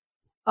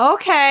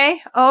 okay,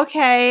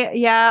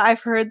 yeah,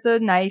 I've heard the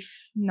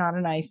knife, not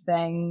a knife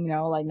thing,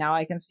 like now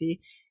I can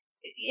see.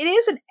 It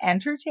is an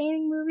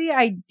entertaining movie.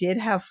 I did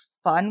have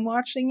fun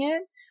watching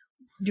it.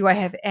 Do I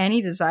have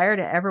any desire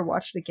to ever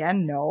watch it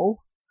again?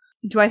 No.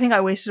 Do I think I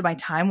wasted my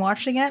time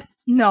watching it?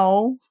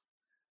 No.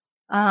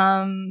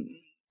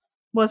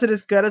 Was it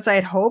as good as I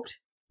had hoped?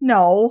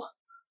 No.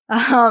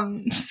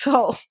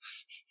 So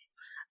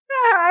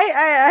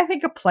I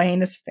think a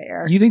plain is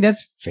fair. You think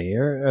that's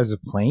fair as a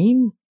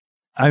plain?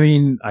 I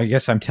mean, I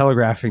guess I'm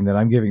telegraphing that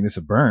I'm giving this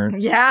a burn.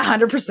 Yeah,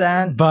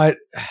 100%. But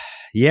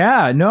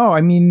yeah, no,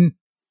 I mean,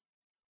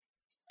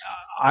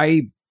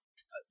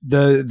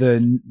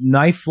 the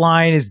knife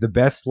line is the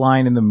best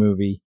line in the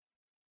movie,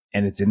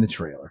 and it's in the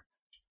trailer.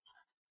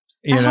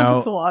 You know,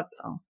 it's a lot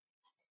though.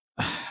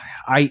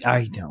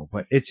 I know,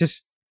 but it's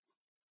just,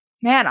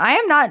 man, I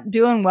am not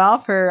doing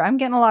well I'm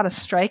getting a lot of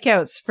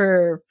strikeouts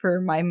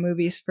for my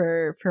movies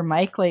for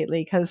Mike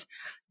lately because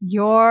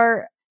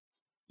you're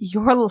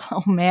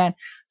oh man.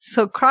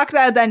 So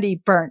Crocodile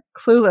Dundee burnt,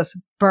 Clueless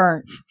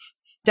burnt,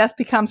 Death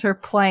Becomes Her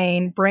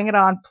plain, Bring It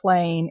On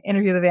plain,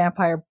 Interview the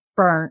Vampire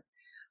burnt.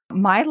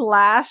 My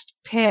last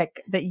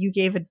pick that you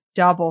gave a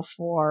double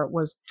for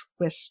was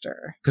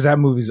Twister. Because that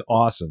movie's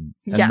awesome.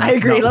 Yeah, I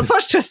agree. Let's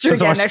watch Twister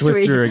again next week.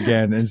 Twister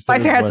again. My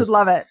parents would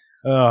love it.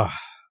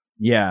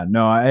 Yeah,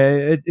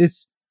 no,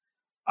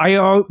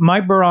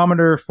 my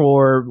barometer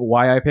for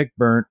why I picked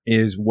Burnt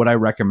is would I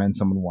recommend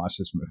someone watch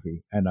this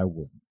movie, and I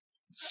wouldn't.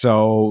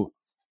 So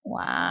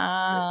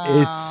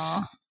wow,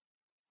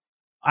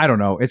 I don't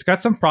know. It's got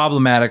some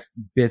problematic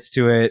bits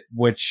to it,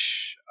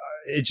 which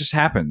it just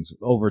happens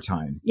over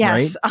time.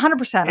 Yes, right?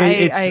 100%. I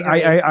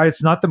agree.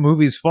 It's not the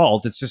movie's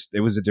fault. It's just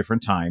it was a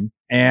different time,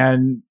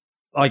 and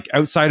like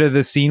outside of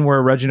the scene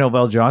where Reginald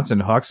Val Johnson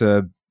hucks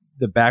the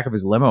back of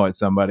his limo at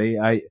somebody,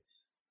 I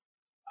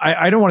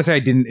don't want to say I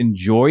didn't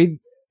enjoy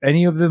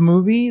any of the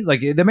movie.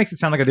 Like that makes it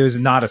sound like there was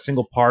not a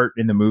single part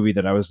in the movie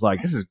that I was like,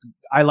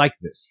 I like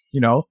this. You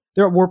know,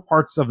 there were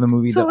parts of the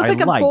movie that I liked. So it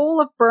was like a bowl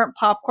of burnt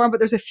popcorn, but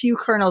there's a few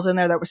kernels in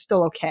there that were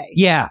still okay.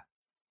 Yeah.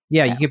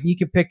 You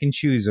could pick and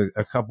choose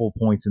a couple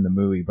points in the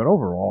movie, but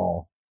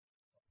overall,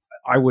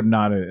 I would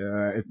not.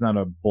 It's not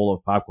a bowl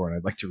of popcorn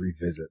I'd like to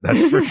revisit.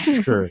 That's for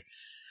sure.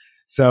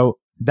 So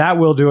that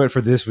will do it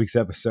for this week's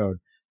episode.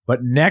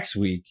 But next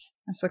week,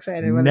 I'm so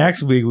excited.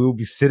 Next week, we will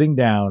be sitting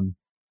down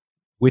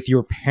with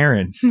your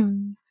parents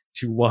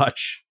to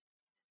watch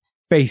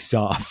Face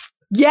Off.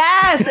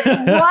 Yes!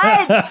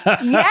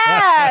 What?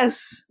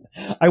 Yes!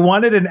 I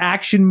wanted an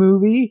action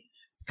movie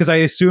because I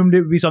assumed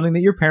it would be something that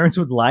your parents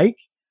would like.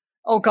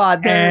 Oh,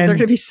 God. They're going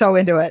to be so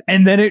into it.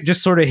 And then it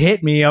just sort of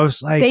hit me. I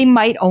was like... They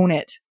might own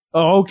it.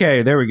 Oh,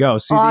 okay. There we go.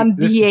 See, on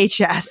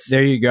VHS.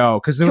 There you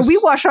go. Can we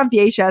watch it on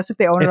VHS if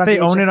they own it on VHS? If they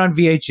own it on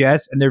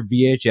VHS and their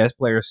VHS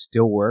player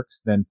still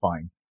works, then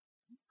fine.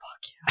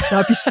 Fuck yeah.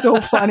 That'd be so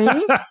funny.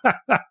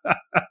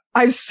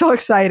 I'm so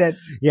excited.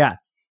 Yeah.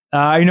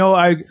 I know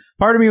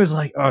part of me was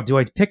like, oh, do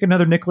I pick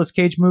another Nicolas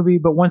Cage movie?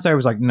 But once I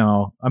was like,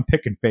 no, I'm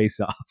picking Face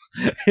Off.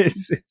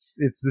 This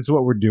is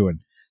what we're doing.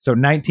 So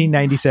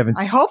 1997.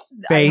 I hope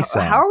Face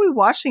Off. How are we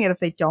watching it if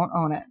they don't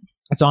own it?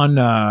 It's on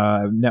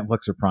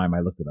Netflix or Prime.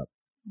 I looked it up.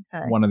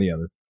 Okay. One or the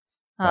other.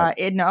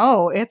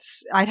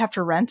 I'd have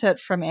to rent it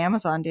from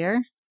Amazon,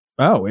 dear.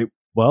 Oh,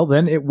 well,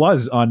 then it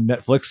was on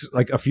Netflix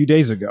like a few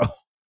days ago.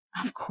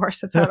 Of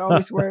course, that's how it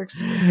always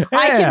works. Yeah.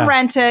 I can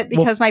rent it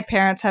because my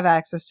parents have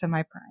access to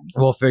my Prime.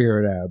 We'll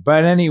figure it out.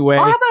 But anyway,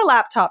 I'll have my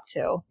laptop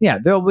too. Yeah,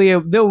 there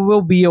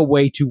will be a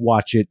way to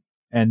watch it,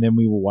 and then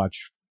we will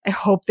watch.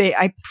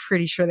 I'm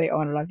pretty sure they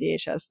own it on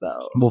VHS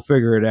though. We'll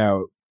figure it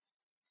out.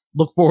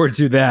 Look forward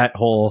to that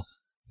whole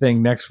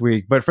thing next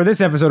week. But for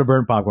this episode of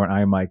Burnt Popcorn,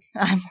 I am Mike.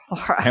 I'm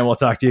Laura. And we'll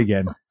talk to you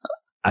again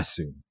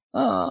soon.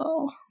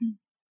 Oh.